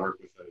did a lot of work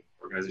with an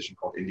organization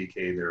called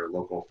IndieK, their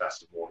local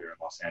festival here in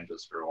Los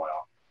Angeles for a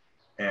while.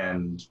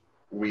 And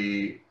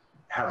we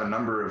have a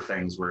number of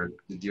things where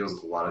it deals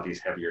with a lot of these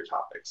heavier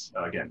topics,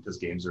 again, because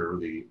games are a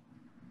really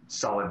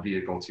solid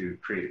vehicle to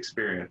create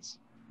experience.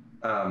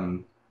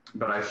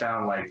 But I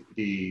found like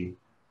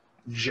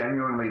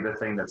genuinely the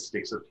thing that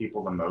sticks with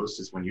people the most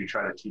is when you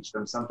try to teach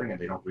them something and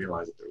they don't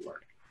realize that they're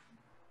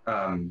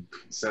learning.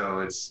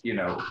 So it's, you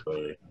know,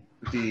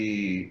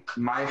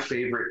 my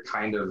favorite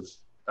kind of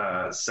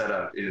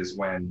setup is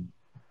when,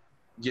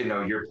 you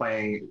know, you're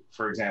playing,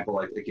 for example,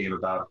 like a game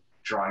about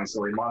drawing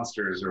silly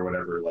monsters or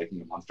whatever, like, you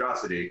know,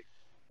 monstrosity,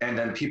 and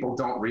then people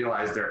don't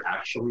realize they're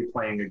actually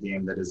playing a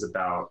game that is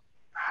about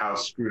how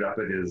screwed up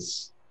it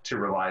is to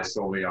rely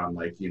solely on,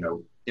 like, you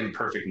know,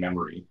 imperfect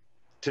memory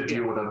to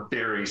deal with a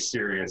very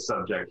serious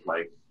subject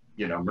like,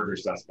 you know, murder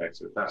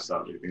suspects or theft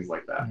subject, things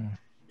like that.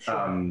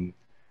 Sure.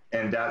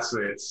 And that's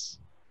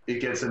it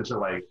gets into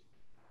like,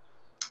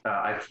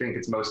 I think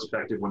it's most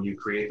effective when you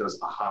create those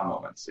aha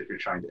moments if you're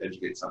trying to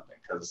educate something,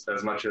 because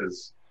as much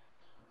as,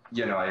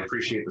 you know, I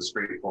appreciate the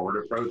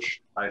straightforward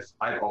approach,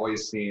 I've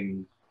always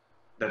seen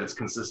that it's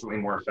consistently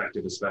more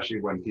effective, especially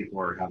when people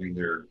are having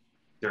their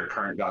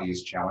current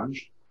values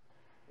challenged,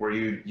 where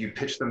you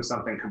pitch them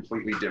something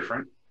completely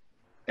different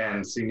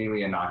and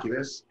seemingly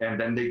innocuous, and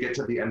then they get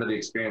to the end of the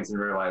experience and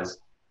realize,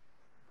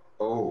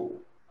 oh,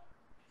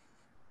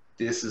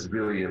 this is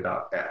really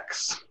about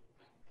X.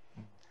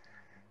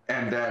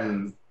 And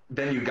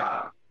then you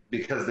got them,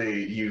 because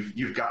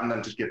you've gotten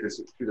them to get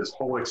through this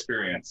whole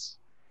experience,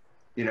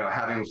 you know,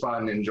 having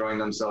fun, enjoying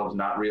themselves,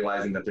 not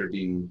realizing that they're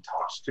being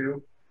talked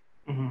to.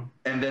 Mm-hmm.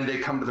 And then they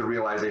come to the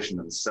realization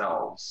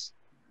themselves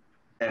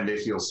and they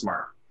feel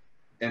smart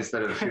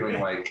instead of feeling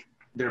like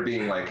they're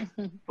being like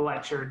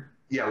lectured.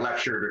 Yeah,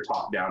 lectured or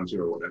talked down to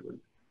or whatever.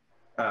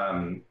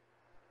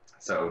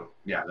 So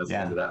yeah, that's the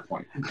end of that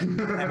point.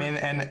 I mean,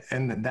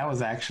 and that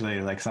was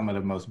actually like some of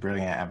the most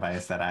brilliant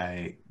advice that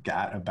I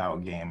got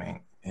about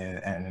gaming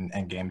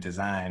and game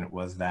design,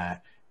 was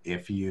that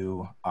if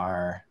you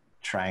are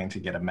trying to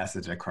get a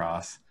message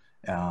across,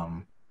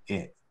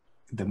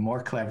 the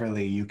more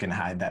cleverly you can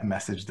hide that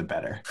message, the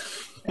better.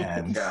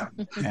 And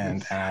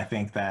and I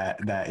think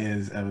that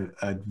is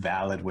a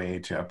valid way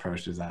to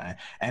approach design.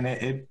 And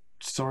it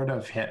sort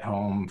of hit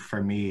home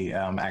for me,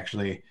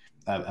 actually,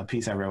 a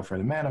piece I wrote for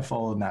the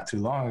Manifold not too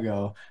long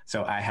ago.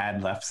 So I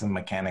had left some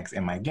mechanics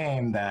in my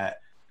game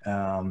that,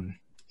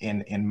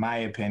 in my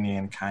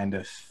opinion, kind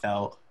of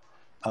felt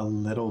a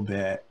little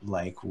bit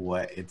like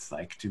what it's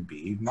like to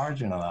be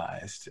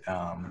marginalized,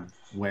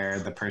 where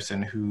the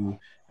person who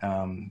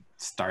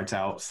starts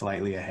out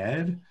slightly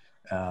ahead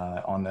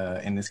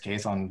in this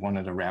case, on one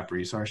of the rap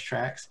resource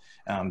tracks,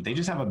 they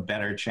just have a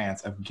better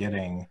chance of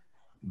getting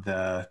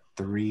the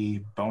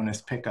 3 bonus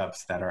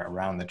pickups that are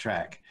around the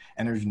track.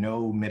 And there's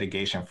no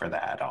mitigation for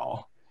that at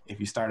all.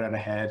 If you start out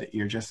ahead,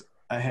 you're just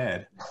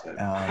ahead.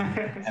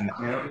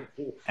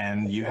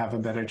 And you have a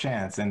better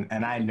chance. And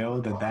I know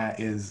that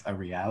is a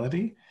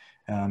reality,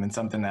 and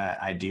something that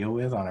I deal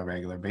with on a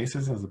regular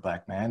basis as a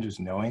Black man,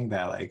 just knowing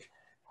that like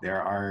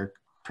there are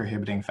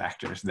prohibiting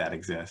factors that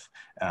exist.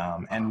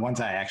 And once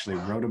I actually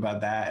wrote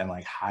about that and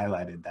like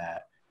highlighted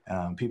that,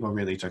 people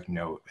really took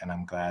note, and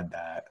I'm glad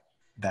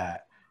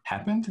that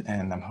happened.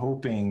 And I'm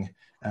hoping,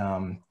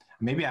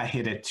 maybe I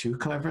hit it too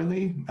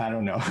cleverly. I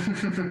don't know.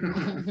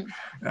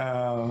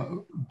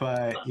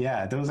 But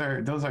yeah, those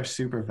are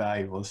super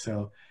valuable.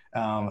 So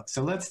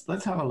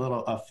let's have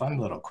a fun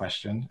little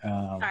question.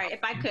 Sorry,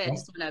 if I could,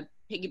 just want to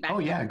piggyback. Oh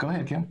yeah, go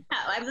ahead, Kim.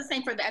 I was just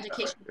saying, for the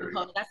education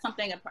component, that's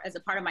something as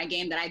a part of my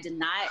game that I did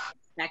not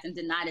expect and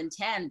did not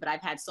intend, but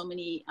I've had so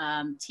many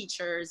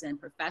teachers and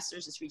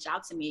professors just reach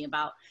out to me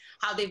about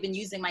how they've been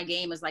using my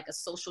game as like a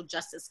social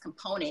justice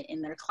component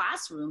in their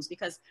classrooms,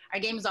 because our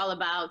game is all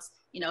about,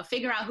 you know,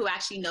 figuring out who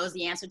actually knows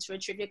the answer to a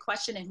trivia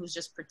question and who's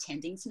just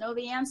pretending to know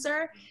the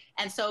answer.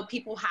 And so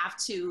people have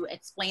to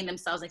explain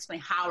themselves, explain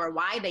how or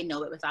why they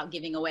know it without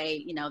giving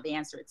away, you know, the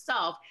answer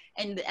itself.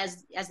 And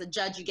as a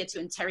judge, you get to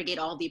interrogate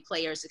all the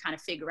players to kind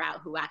of figure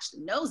out who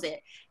actually knows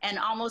it. And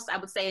almost, I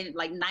would say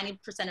like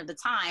 90% of the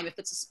time, if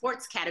it's a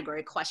sports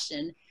category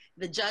question,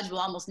 the judge will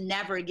almost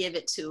never give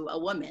it to a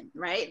woman,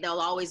 right? They'll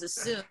always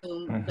assume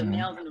the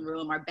males in the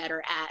room are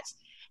better at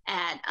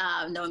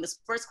knowing the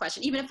first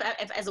question. Even if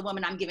as a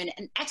woman I'm given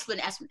an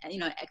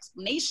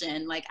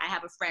explanation, like I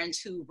have a friend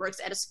who works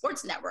at a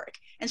sports network,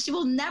 and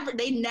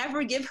they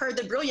never give her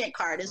the brilliant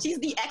card, and she's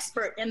the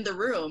expert in the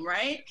room,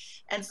 right?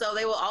 And so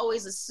they will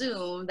always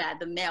assume that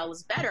the male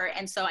is better.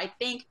 And so I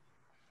think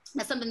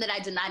that's something that I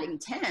did not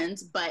intend,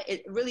 but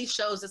it really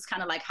shows us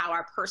kind of like how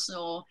our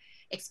personal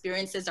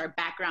experiences, our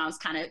backgrounds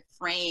kind of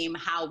frame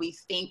how we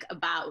think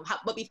about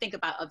what we think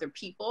about other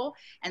people.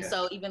 And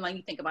so even when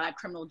you think about our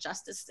criminal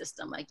justice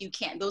system, like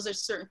those are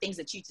certain things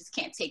that you just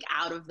can't take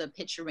out of the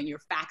picture when you're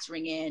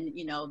factoring in,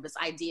 you know, this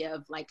idea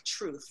of like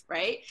truth,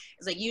 right?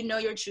 It's like, you know,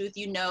 your truth,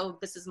 you know,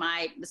 this is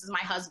my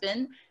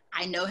husband.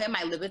 I know him,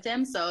 I live with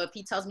him. So if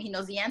he tells me he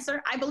knows the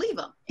answer, I believe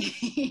him,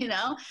 you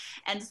know?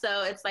 And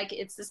so it's like,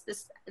 it's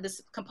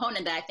this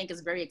component that I think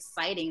is very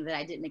exciting that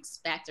I didn't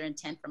expect or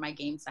intend for my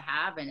game to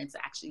have. And it's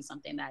actually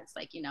something that's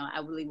like, you know, I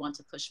really want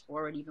to push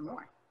forward even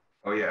more.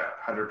 Oh yeah,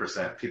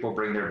 100%. People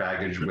bring their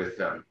baggage with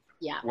them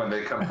when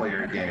they come play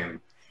your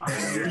game.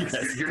 And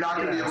you're not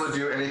going to be able to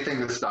do anything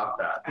to stop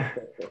that.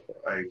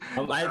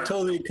 I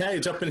totally, can I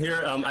jump in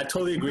here? I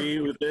totally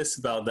agree with this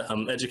about the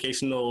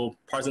educational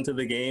parts into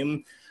the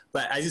game.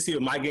 But as you see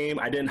with my game,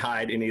 I didn't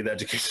hide any of the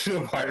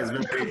educational part. It's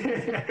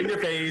very in your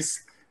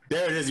face.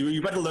 There it is.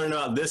 You better learn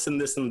about this and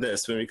this and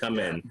this when we come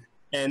in.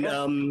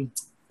 And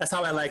that's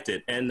how I liked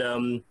it.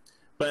 And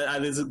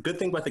but there's a good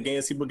thing about the game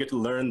is people get to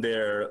learn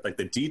their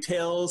the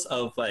details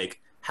of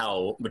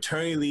how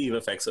maternity leave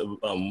affects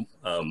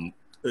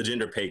the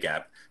gender pay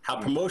gap, how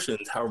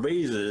promotions, how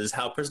raises,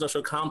 how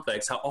presidential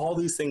complex, how all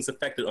these things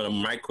affected on a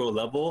micro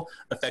level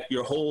affect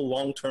your whole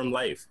long-term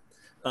life.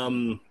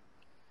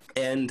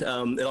 And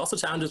it also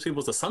challenges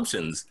people's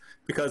assumptions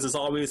because there's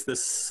always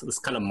this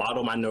kind of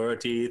model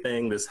minority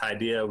thing, this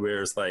idea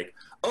where it's like,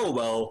 oh,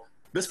 well,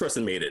 this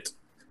person made it.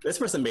 This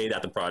person made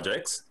out the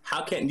projects.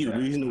 How can't you?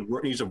 You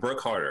need to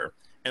work harder.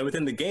 And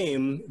within the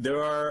game,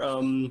 there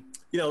are, you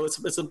know,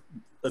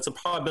 it's a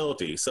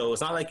probability. So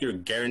it's not like you're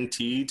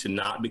guaranteed to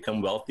not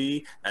become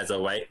wealthy as a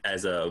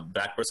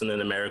Black person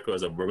in America, or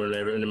as a woman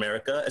in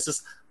America. It's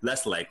just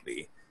less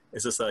likely.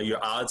 It's just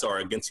your odds are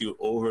against you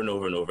over and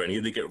over and over, and you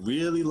either get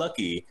really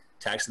lucky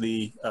to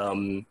actually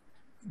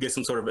get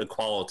some sort of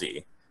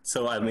equality.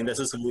 So I mean, that's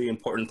just a really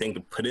important thing to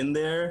put in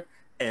there.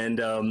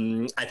 And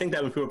I think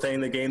that when people are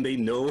playing the game, they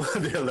know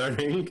they're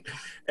learning,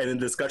 and the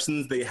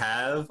discussions they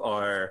have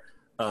are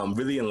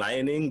really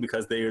enlightening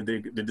because they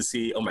get to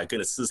see, oh my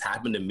goodness, this has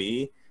happened to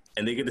me,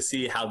 and they get to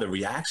see how the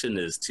reaction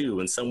is too.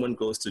 When someone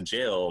goes to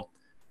jail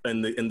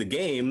in the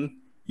game,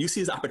 you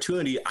see this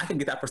opportunity. I can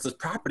get that person's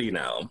property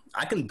now.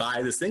 I can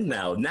buy this thing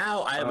now.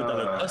 Now I have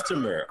another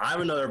customer. I have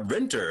another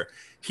renter.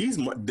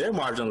 They're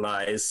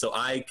marginalized, so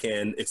I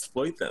can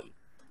exploit them.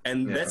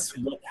 And that's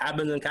what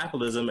happens in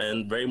capitalism,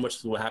 and very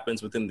much what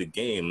happens within the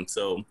game.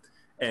 So,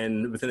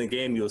 and within the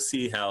game, you'll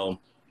see how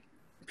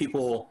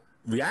people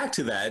react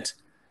to that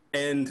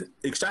and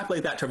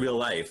extrapolate that to real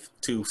life,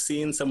 to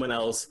seeing someone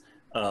else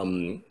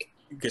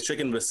get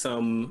stricken with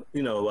some,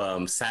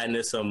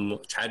 sadness, some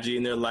tragedy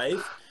in their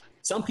life.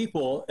 Some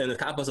people in the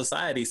capitalist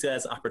society see that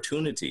as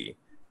opportunity.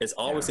 It's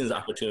always seen as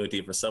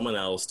opportunity for someone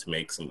else to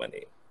make some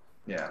money.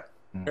 Yeah.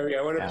 Harry,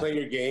 I want to play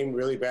your game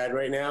really bad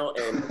right now,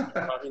 and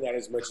probably not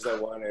as much as I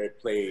want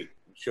to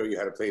show you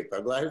how to play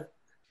Thug Life.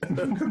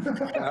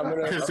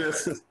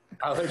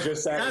 I'll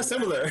adjust that. Kind of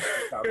similar.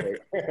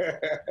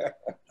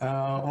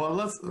 Well,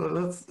 let's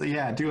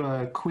do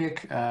a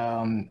quick,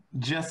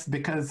 just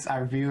because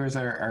our viewers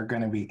are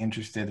going to be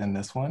interested in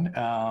this one.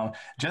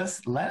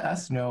 Just let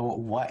us know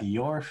what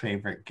your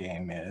favorite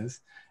game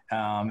is.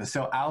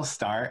 So I'll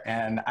start,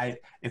 and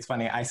it's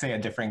funny, I say a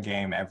different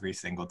game every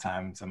single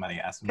time somebody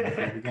asks me my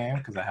favorite game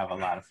because I have a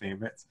lot of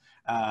favorites.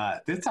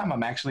 This time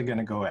I'm actually going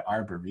to go with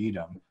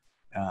Arboretum.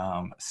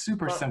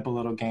 Super simple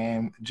little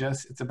game.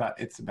 It's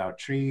about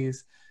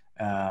trees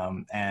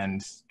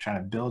and trying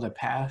to build a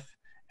path,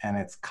 and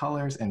its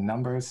colors and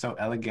numbers so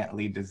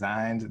elegantly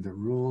designed. The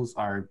rules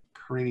are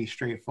pretty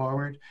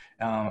straightforward,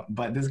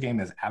 but this game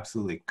is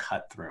absolutely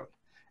cutthroat.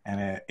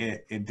 And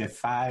it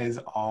defies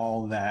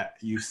all that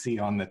you see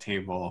on the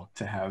table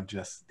to have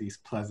just these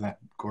pleasant,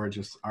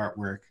 gorgeous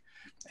artwork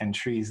and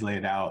trees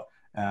laid out,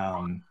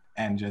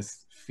 and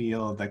just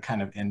feel the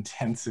kind of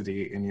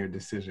intensity in your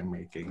decision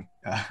making.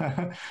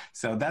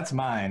 So that's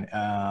mine.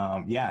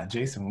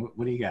 Jason,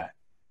 what do you got?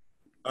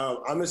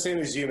 I'm the same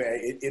as you, man.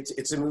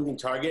 It's a moving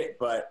target,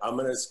 but I'm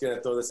just gonna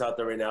throw this out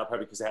there right now,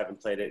 probably because I haven't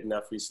played it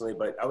enough recently.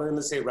 But I'm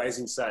gonna say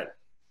Rising Sun,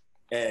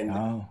 and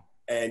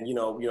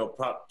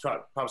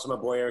props to my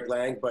boy Eric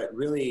Lang. But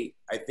really,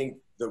 I think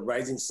the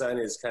Rising Sun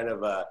is kind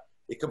of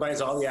it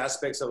combines all the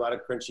aspects of a lot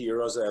of crunchy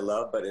Euros that I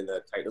love, but in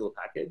a tight little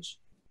package.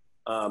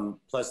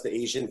 Plus the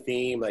Asian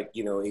theme,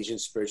 Asian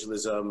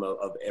spiritualism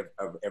of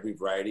every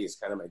variety is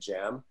kind of my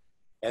jam,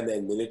 and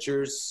then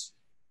miniatures.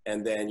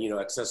 And then,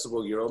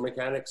 accessible Euro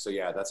mechanics. So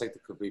yeah, that's like the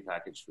complete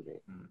package for me.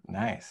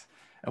 Nice.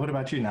 And what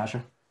about you,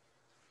 Nasha?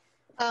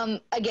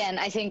 Again,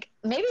 I think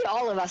maybe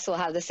all of us will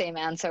have the same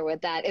answer with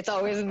that. It's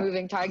always a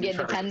moving target.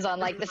 Depends on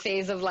the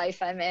phase of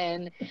life I'm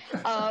in.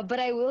 But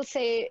I will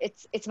say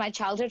it's my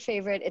childhood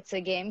favorite. It's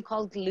a game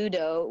called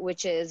Ludo,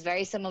 which is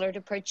very similar to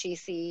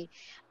Parcheesi.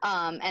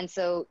 And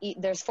so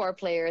there's 4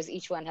 players.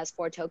 Each one has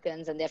 4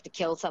 tokens, and they have to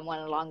kill someone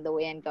along the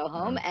way and go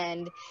home.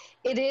 And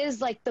it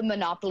is like the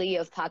Monopoly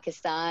of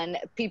Pakistan.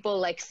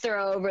 People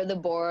throw over the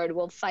board,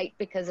 will fight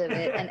because of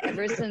it. And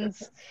ever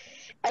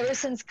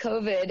since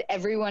COVID,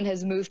 everyone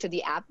has moved to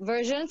the app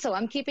version. So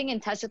I'm keeping in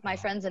touch with my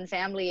friends and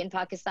family in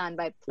Pakistan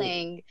by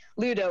playing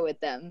Ludo with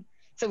them.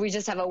 So we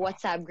just have a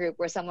WhatsApp group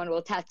where someone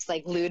will text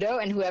Ludo,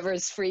 and whoever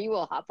is free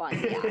will hop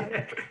on the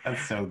app.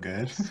 That's so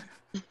good.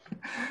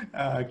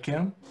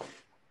 Kim?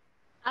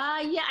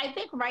 I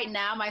think right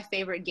now my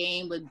favorite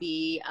game would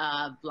be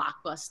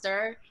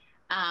Blockbuster.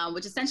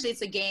 which essentially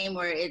it's a game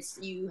where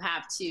you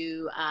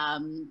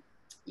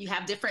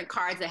have different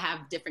cards that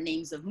have different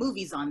names of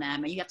movies on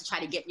them, and you have to try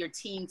to get your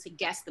team to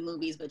guess the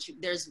movies, but you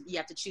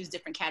have to choose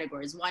different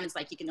categories. One is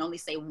like you can only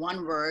say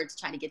one word to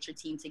try to get your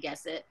team to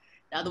guess it.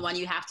 The other one,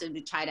 you have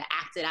to try to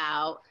act it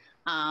out.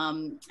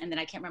 And then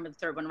I can't remember the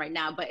third one right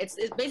now, but it's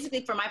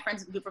basically for my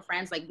group of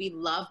friends, like we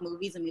love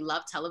movies and we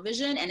love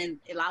television, and it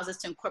allows us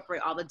to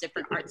incorporate all the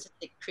different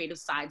artistic, creative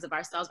sides of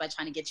ourselves by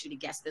trying to get you to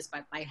guess this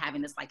by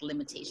having this like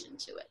limitation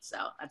to it. So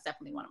that's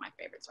definitely one of my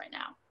favorites right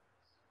now.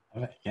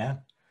 Okay, yeah.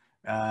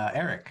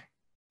 Eric.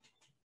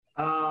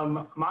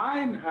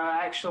 Mine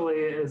actually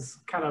is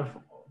kind of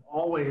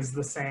always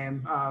the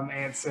same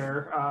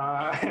answer.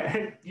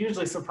 It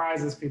usually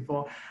surprises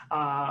people.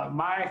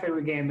 My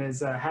favorite game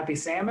is Happy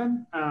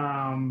Salmon.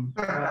 I've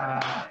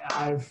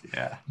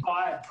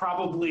bought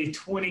probably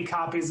 20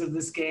 copies of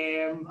this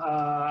game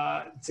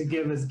to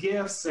give as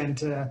gifts and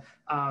to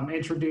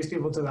introduce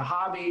people to the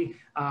hobby.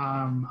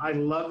 I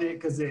love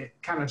it because it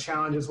kind of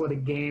challenges what a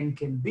game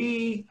can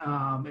be.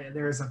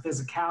 There's a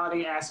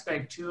physicality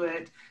aspect to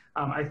it.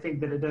 I think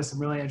that it does some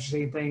really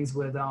interesting things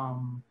with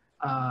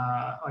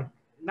like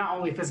not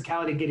only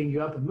physicality getting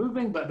you up and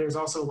moving, but there's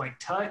also like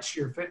touch,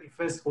 your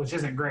fist, which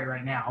isn't great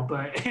right now,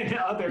 but in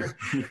other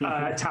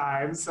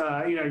times,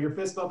 you know, you're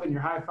fist bumping,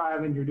 you're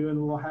high-fiving, you're doing the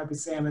little Happy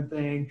Salmon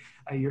thing,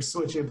 you're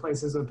switching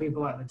places with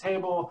people at the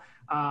table.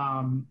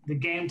 The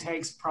game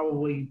takes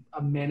probably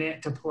a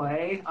minute to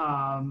play,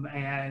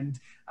 and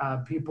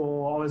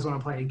people always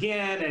want to play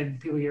again, and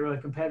people get really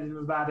competitive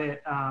about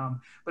it.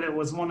 But it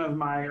was one of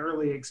my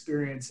early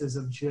experiences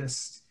of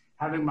just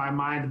having my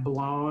mind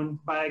blown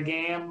by a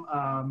game,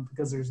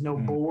 because there's no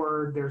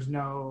board, there's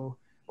no,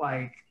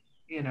 like,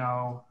 you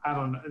know, I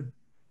don't know,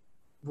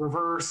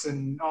 reverse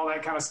and all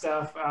that kind of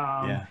stuff.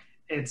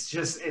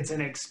 It's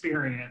an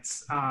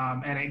experience,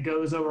 and it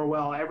goes over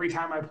well every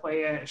time I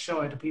play it,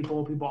 show it to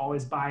people. People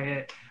always buy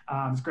it.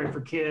 It's great for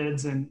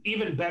kids and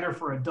even better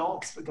for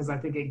adults, because I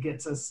think it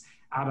gets us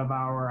out of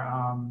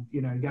our,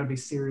 you know, you got to be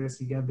serious,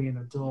 you got to be an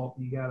adult,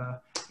 you got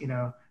to, you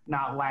know,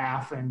 not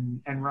laugh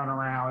and run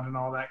around and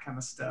all that kind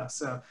of stuff.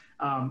 So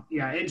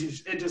yeah, it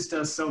just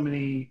does so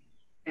many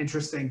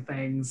interesting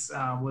things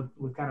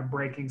with kind of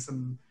breaking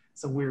some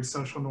weird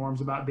social norms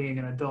about being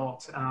an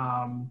adult,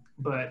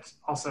 but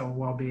also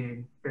while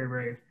being very,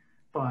 very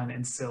fun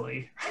and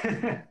silly.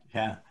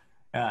 Yeah.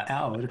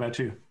 Al, what about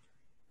you?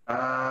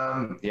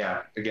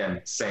 Yeah,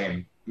 again,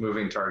 same,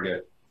 moving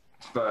target,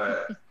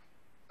 but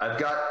I've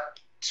got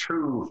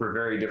two for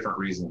very different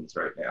reasons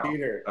right now.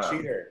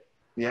 Cheater.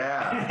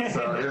 Yeah,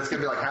 so it's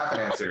gonna be like half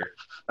an answer.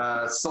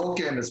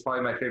 Sulkin is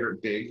probably my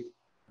favorite big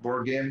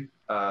board game.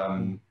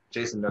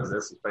 Jason knows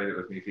this, he's played it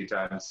with me a few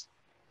times.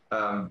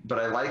 But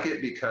I like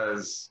it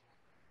because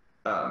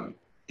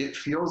it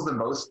feels the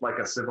most like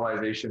a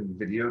Civilization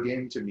video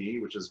game to me,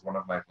 which is one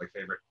of my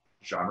favorite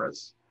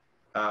genres.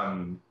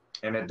 And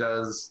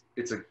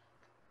it's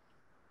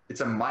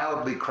a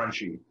mildly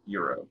crunchy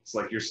Euro. It's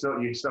like you still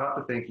have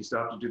to think, you still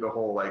have to do the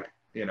whole, like,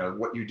 you know,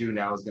 what you do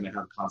now is going to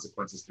have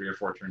consequences 3 or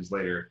 4 turns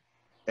later.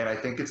 And I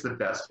think it's the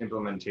best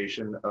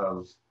implementation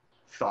of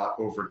thought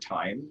over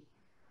time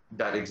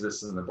that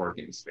exists in the board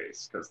game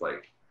space. Because,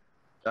 like,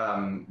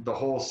 the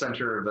whole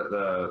center,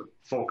 the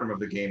fulcrum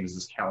of the game is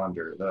this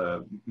calendar,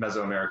 the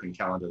Mesoamerican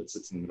calendar that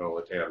sits in the middle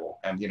of the table.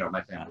 And, you know,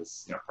 my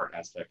family's, you know, part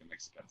Aztec and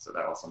Mexican, so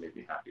that also made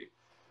me happy.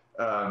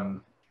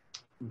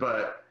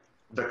 But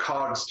the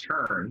cogs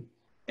turn,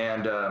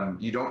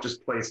 and you don't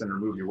just place and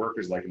remove your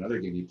workers like another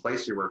game. You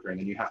place your worker, and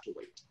then you have to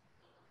wait.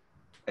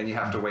 And you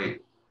have to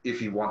wait if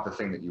you want the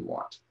thing that you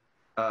want.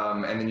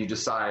 And then you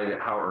decide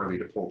how early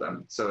to pull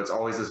them. So it's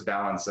always this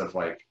balance of,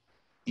 like,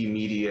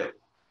 immediate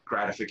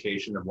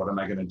gratification of what am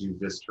I going to do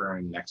this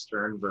turn, next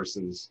turn,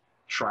 versus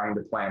trying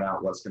to plan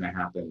out what's going to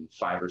happen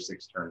 5 or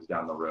 6 turns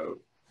down the road.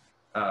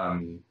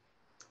 And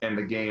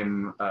the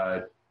game,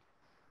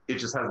 it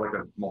just has like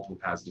a multiple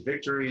paths to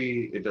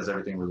victory. It does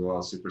everything really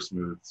well, super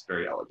smooth. It's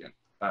very elegant.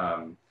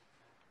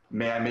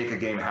 May I make a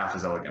game half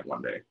as elegant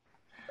one day?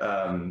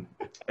 And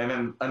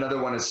then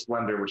another one is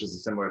Splendor, which is a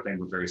similar thing,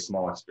 but very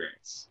small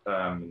experience.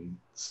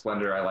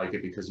 Splendor, I like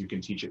it because you can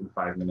teach it in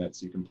 5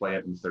 minutes. You can play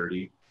it in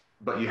 30,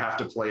 but you have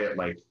to play it,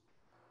 like,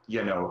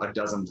 you know, a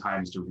dozen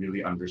times to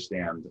really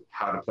understand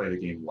how to play the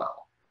game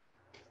well.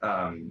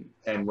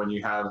 And when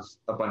you have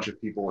a bunch of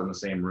people in the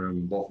same room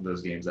in both of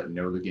those games that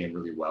know the game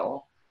really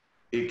well,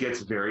 it gets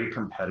very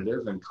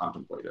competitive and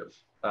contemplative,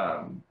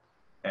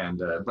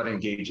 but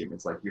engaging.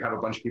 It's like you have a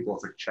bunch of people,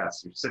 it's like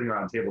chess. You're sitting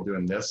around a table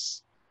doing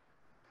this,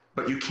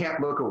 but you can't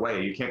look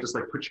away. You can't just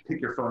like pick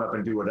your phone up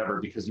and do whatever,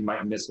 because you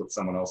might miss what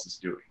someone else is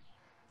doing.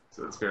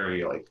 So it's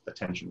very, like,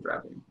 attention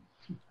grabbing.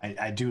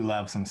 I do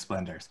love some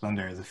Splendor.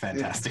 Splendor is a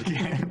fantastic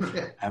game.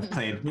 I've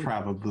played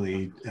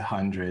probably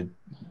 100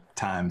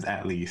 times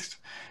at least.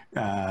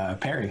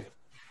 Perry,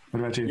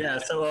 what about you? Yeah,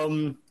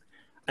 so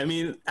I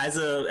mean, as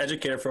an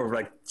educator for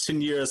like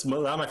 10 years, a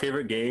lot of my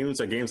favorite games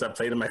are games I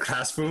played in my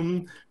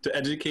classroom to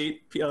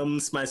educate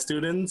my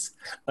students.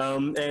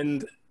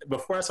 And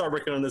before I started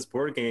working on this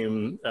board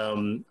game,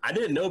 I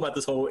didn't know about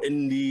this whole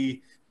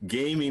indie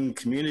gaming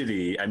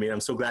community. I mean, I'm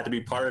so glad to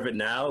be part of it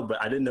now,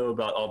 but I didn't know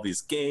about all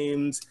these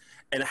games,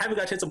 and I haven't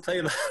got a chance to play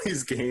a lot of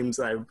these games.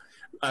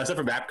 Except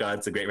for Rap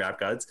Gods, the great Rap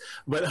Gods.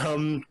 But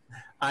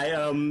I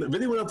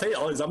really want to play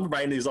all these. I'm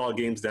writing these all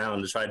games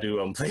down to try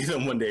to play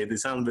them one day. They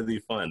sound really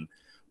fun.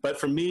 But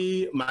for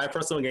me, my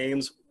personal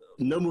games,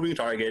 no moving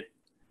target,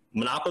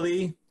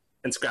 Monopoly,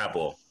 and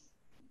Scrabble.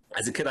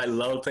 As a kid, I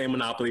loved playing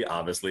Monopoly,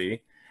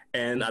 obviously.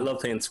 And I love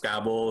playing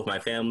Scrabble with my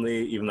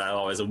family, even though I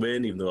always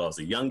win, even though I was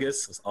the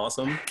youngest. It's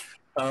awesome.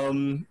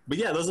 But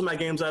yeah, those are my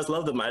games. I just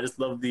love them. I just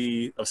love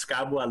of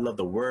Scrabble. I love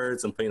the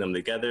words and putting them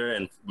together.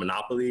 And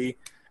Monopoly,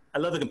 I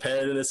love the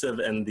competitiveness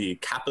and the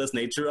capitalist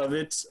nature of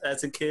it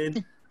as a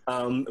kid.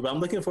 But I'm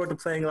looking forward to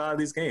playing a lot of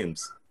these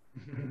games.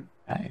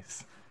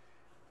 Nice.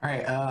 All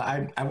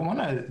right, I want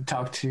to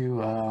talk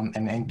to,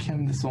 and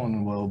Kim, this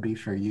one will be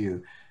for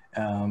you.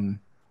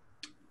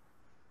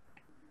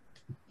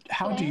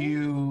 How do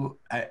you,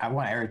 I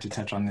want Eric to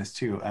touch on this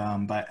too,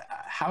 but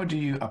how do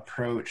you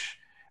approach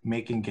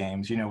making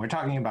games? You know, we're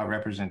talking about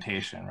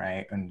representation,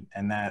 right?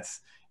 And that's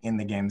in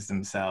the games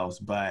themselves,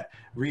 but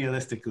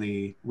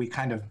realistically, we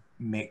kind of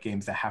make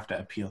games that have to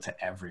appeal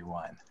to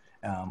everyone.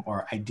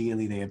 Or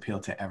ideally they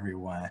appeal to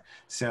everyone.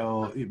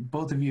 So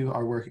both of you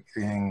are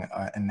working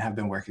and have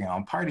been working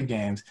on party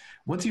games.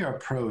 What's your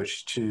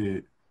approach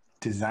to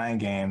design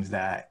games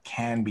that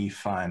can be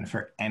fun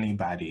for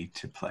anybody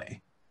to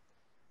play?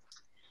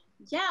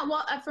 Yeah,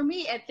 well, for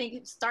me, I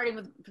think starting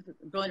with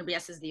Brilliant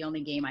OBS is the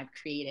only game I've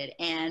created,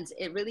 and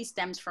it really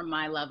stems from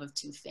my love of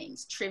two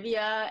things,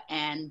 trivia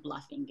and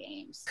bluffing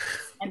games.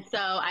 And so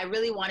I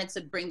really wanted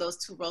to bring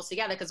those two worlds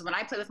together, because when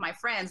I play with my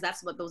friends,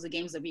 those are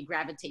games that we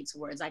gravitate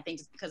towards. I think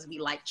just because we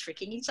like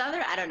tricking each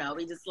other. I don't know,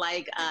 we just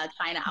like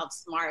trying to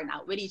outsmart and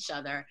outwit each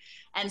other.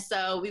 And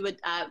so we would,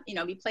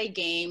 we play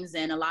games,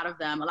 and a lot of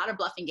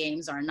bluffing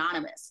games are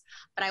anonymous.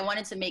 But I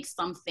wanted to make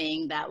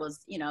something that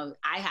was,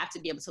 I have to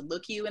be able to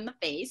look you in the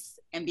face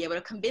and be able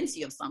to convince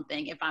you of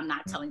something if I'm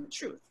not telling the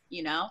truth,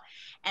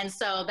 And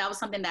so that was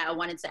something that I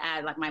wanted to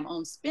add like my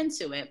own spin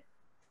to it.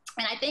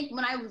 And I think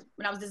when I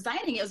was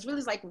designing it, it was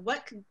really like,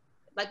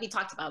 like we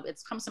talked about,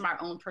 it comes from our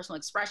own personal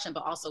expression,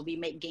 but also we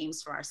make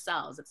games for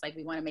ourselves. It's like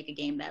we want to make a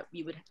game that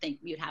we would think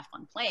we would have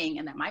fun playing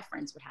and that my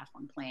friends would have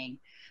fun playing.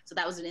 So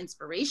that was an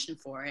inspiration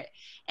for it.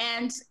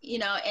 And,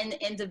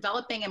 in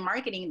developing and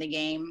marketing the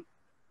game,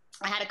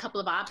 I had a couple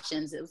of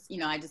options. It was,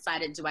 I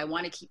decided, do I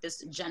want to keep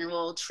this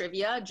general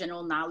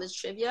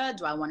knowledge trivia?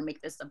 Do I want to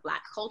make this a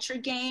Black culture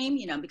game?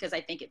 Because I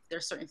think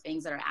there's certain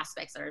things that are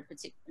aspects that are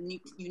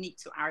unique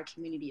to our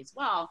community as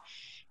well.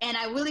 And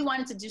I really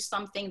wanted to do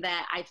something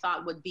that I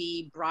thought would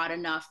be broad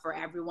enough for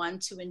everyone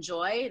to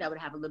enjoy, that would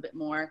have a little bit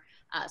more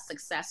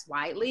success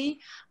widely.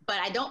 But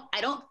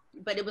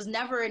but it was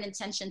never an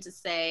intention to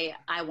say,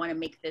 I want to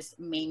make this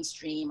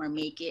mainstream or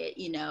make it,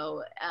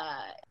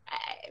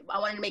 I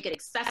wanted to make it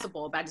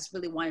accessible, but I just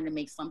really wanted to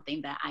make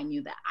something that I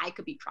knew that I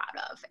could be proud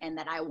of and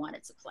that I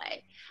wanted to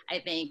play. I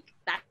think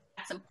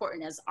that's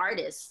important as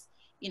artists.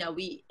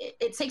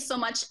 It takes so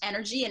much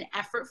energy and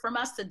effort from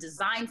us to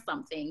design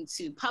something,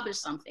 to publish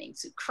something,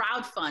 to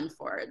crowdfund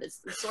for this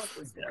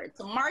resources,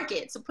 to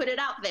market, to put it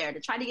out there, to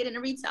try to get into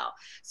retail.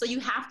 So you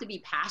have to be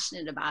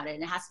passionate about it,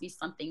 and it has to be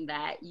something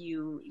that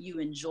you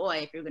enjoy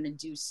if you're going to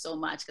do so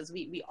much. Because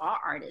we are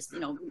artists.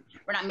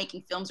 We're not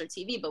making films or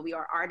TV, but we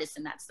are artists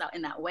in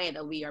that way,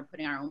 that we are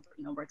putting our own.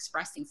 We're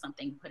expressing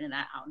something, putting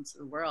that out into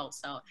the world.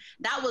 So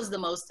that was the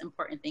most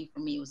important thing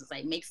for me, was just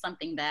like make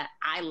something that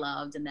I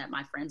loved and that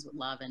my friends would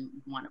love and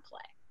want to play.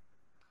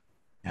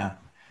 Yeah.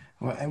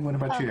 Well, and what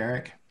about you,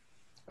 Eric?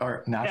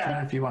 Or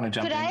Nasha, if you want to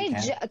jump in.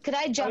 Could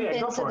I jump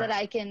in so that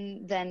I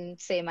can then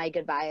say my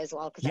goodbye as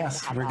well?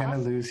 Yes, we're going to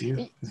lose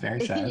you. It's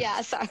very sad. Yeah,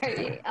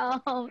 sorry.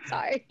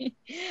 Sorry.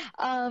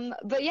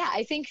 But yeah,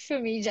 I think for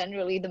me,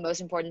 generally, the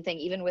most important thing,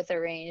 even with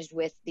Arranged,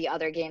 with the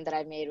other game that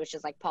I've made, which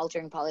is like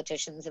Paltering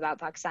Politicians about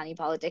Pakistani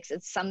politics,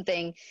 it's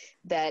something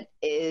that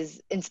is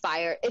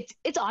inspired.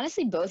 It's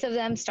honestly, both of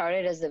them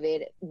started as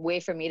a way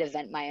for me to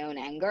vent my own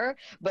anger,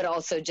 but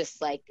also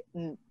just like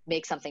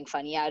make something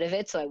funny out of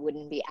it so I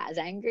wouldn't be as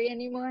angry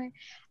anymore.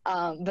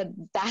 But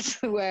that's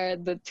where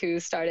the two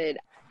started.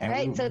 And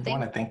right? We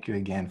want to thank you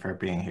again for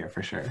being here,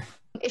 for sure.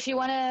 If you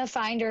want to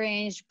find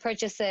Arranged,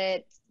 purchase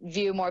it,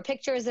 view more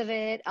pictures of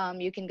it,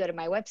 you can go to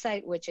my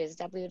website, which is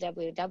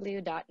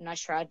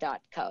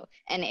www.nashra.co,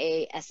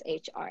 Nashra.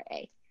 It's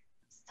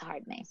a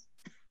hard name.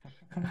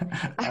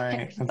 All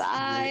right.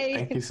 Bye.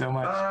 Thank you so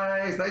much.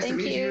 Bye. It's nice to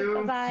meet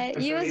you. Bye.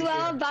 You as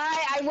well.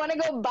 Bye. I want to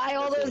go buy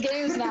all those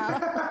games now.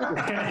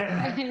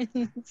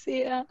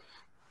 See ya.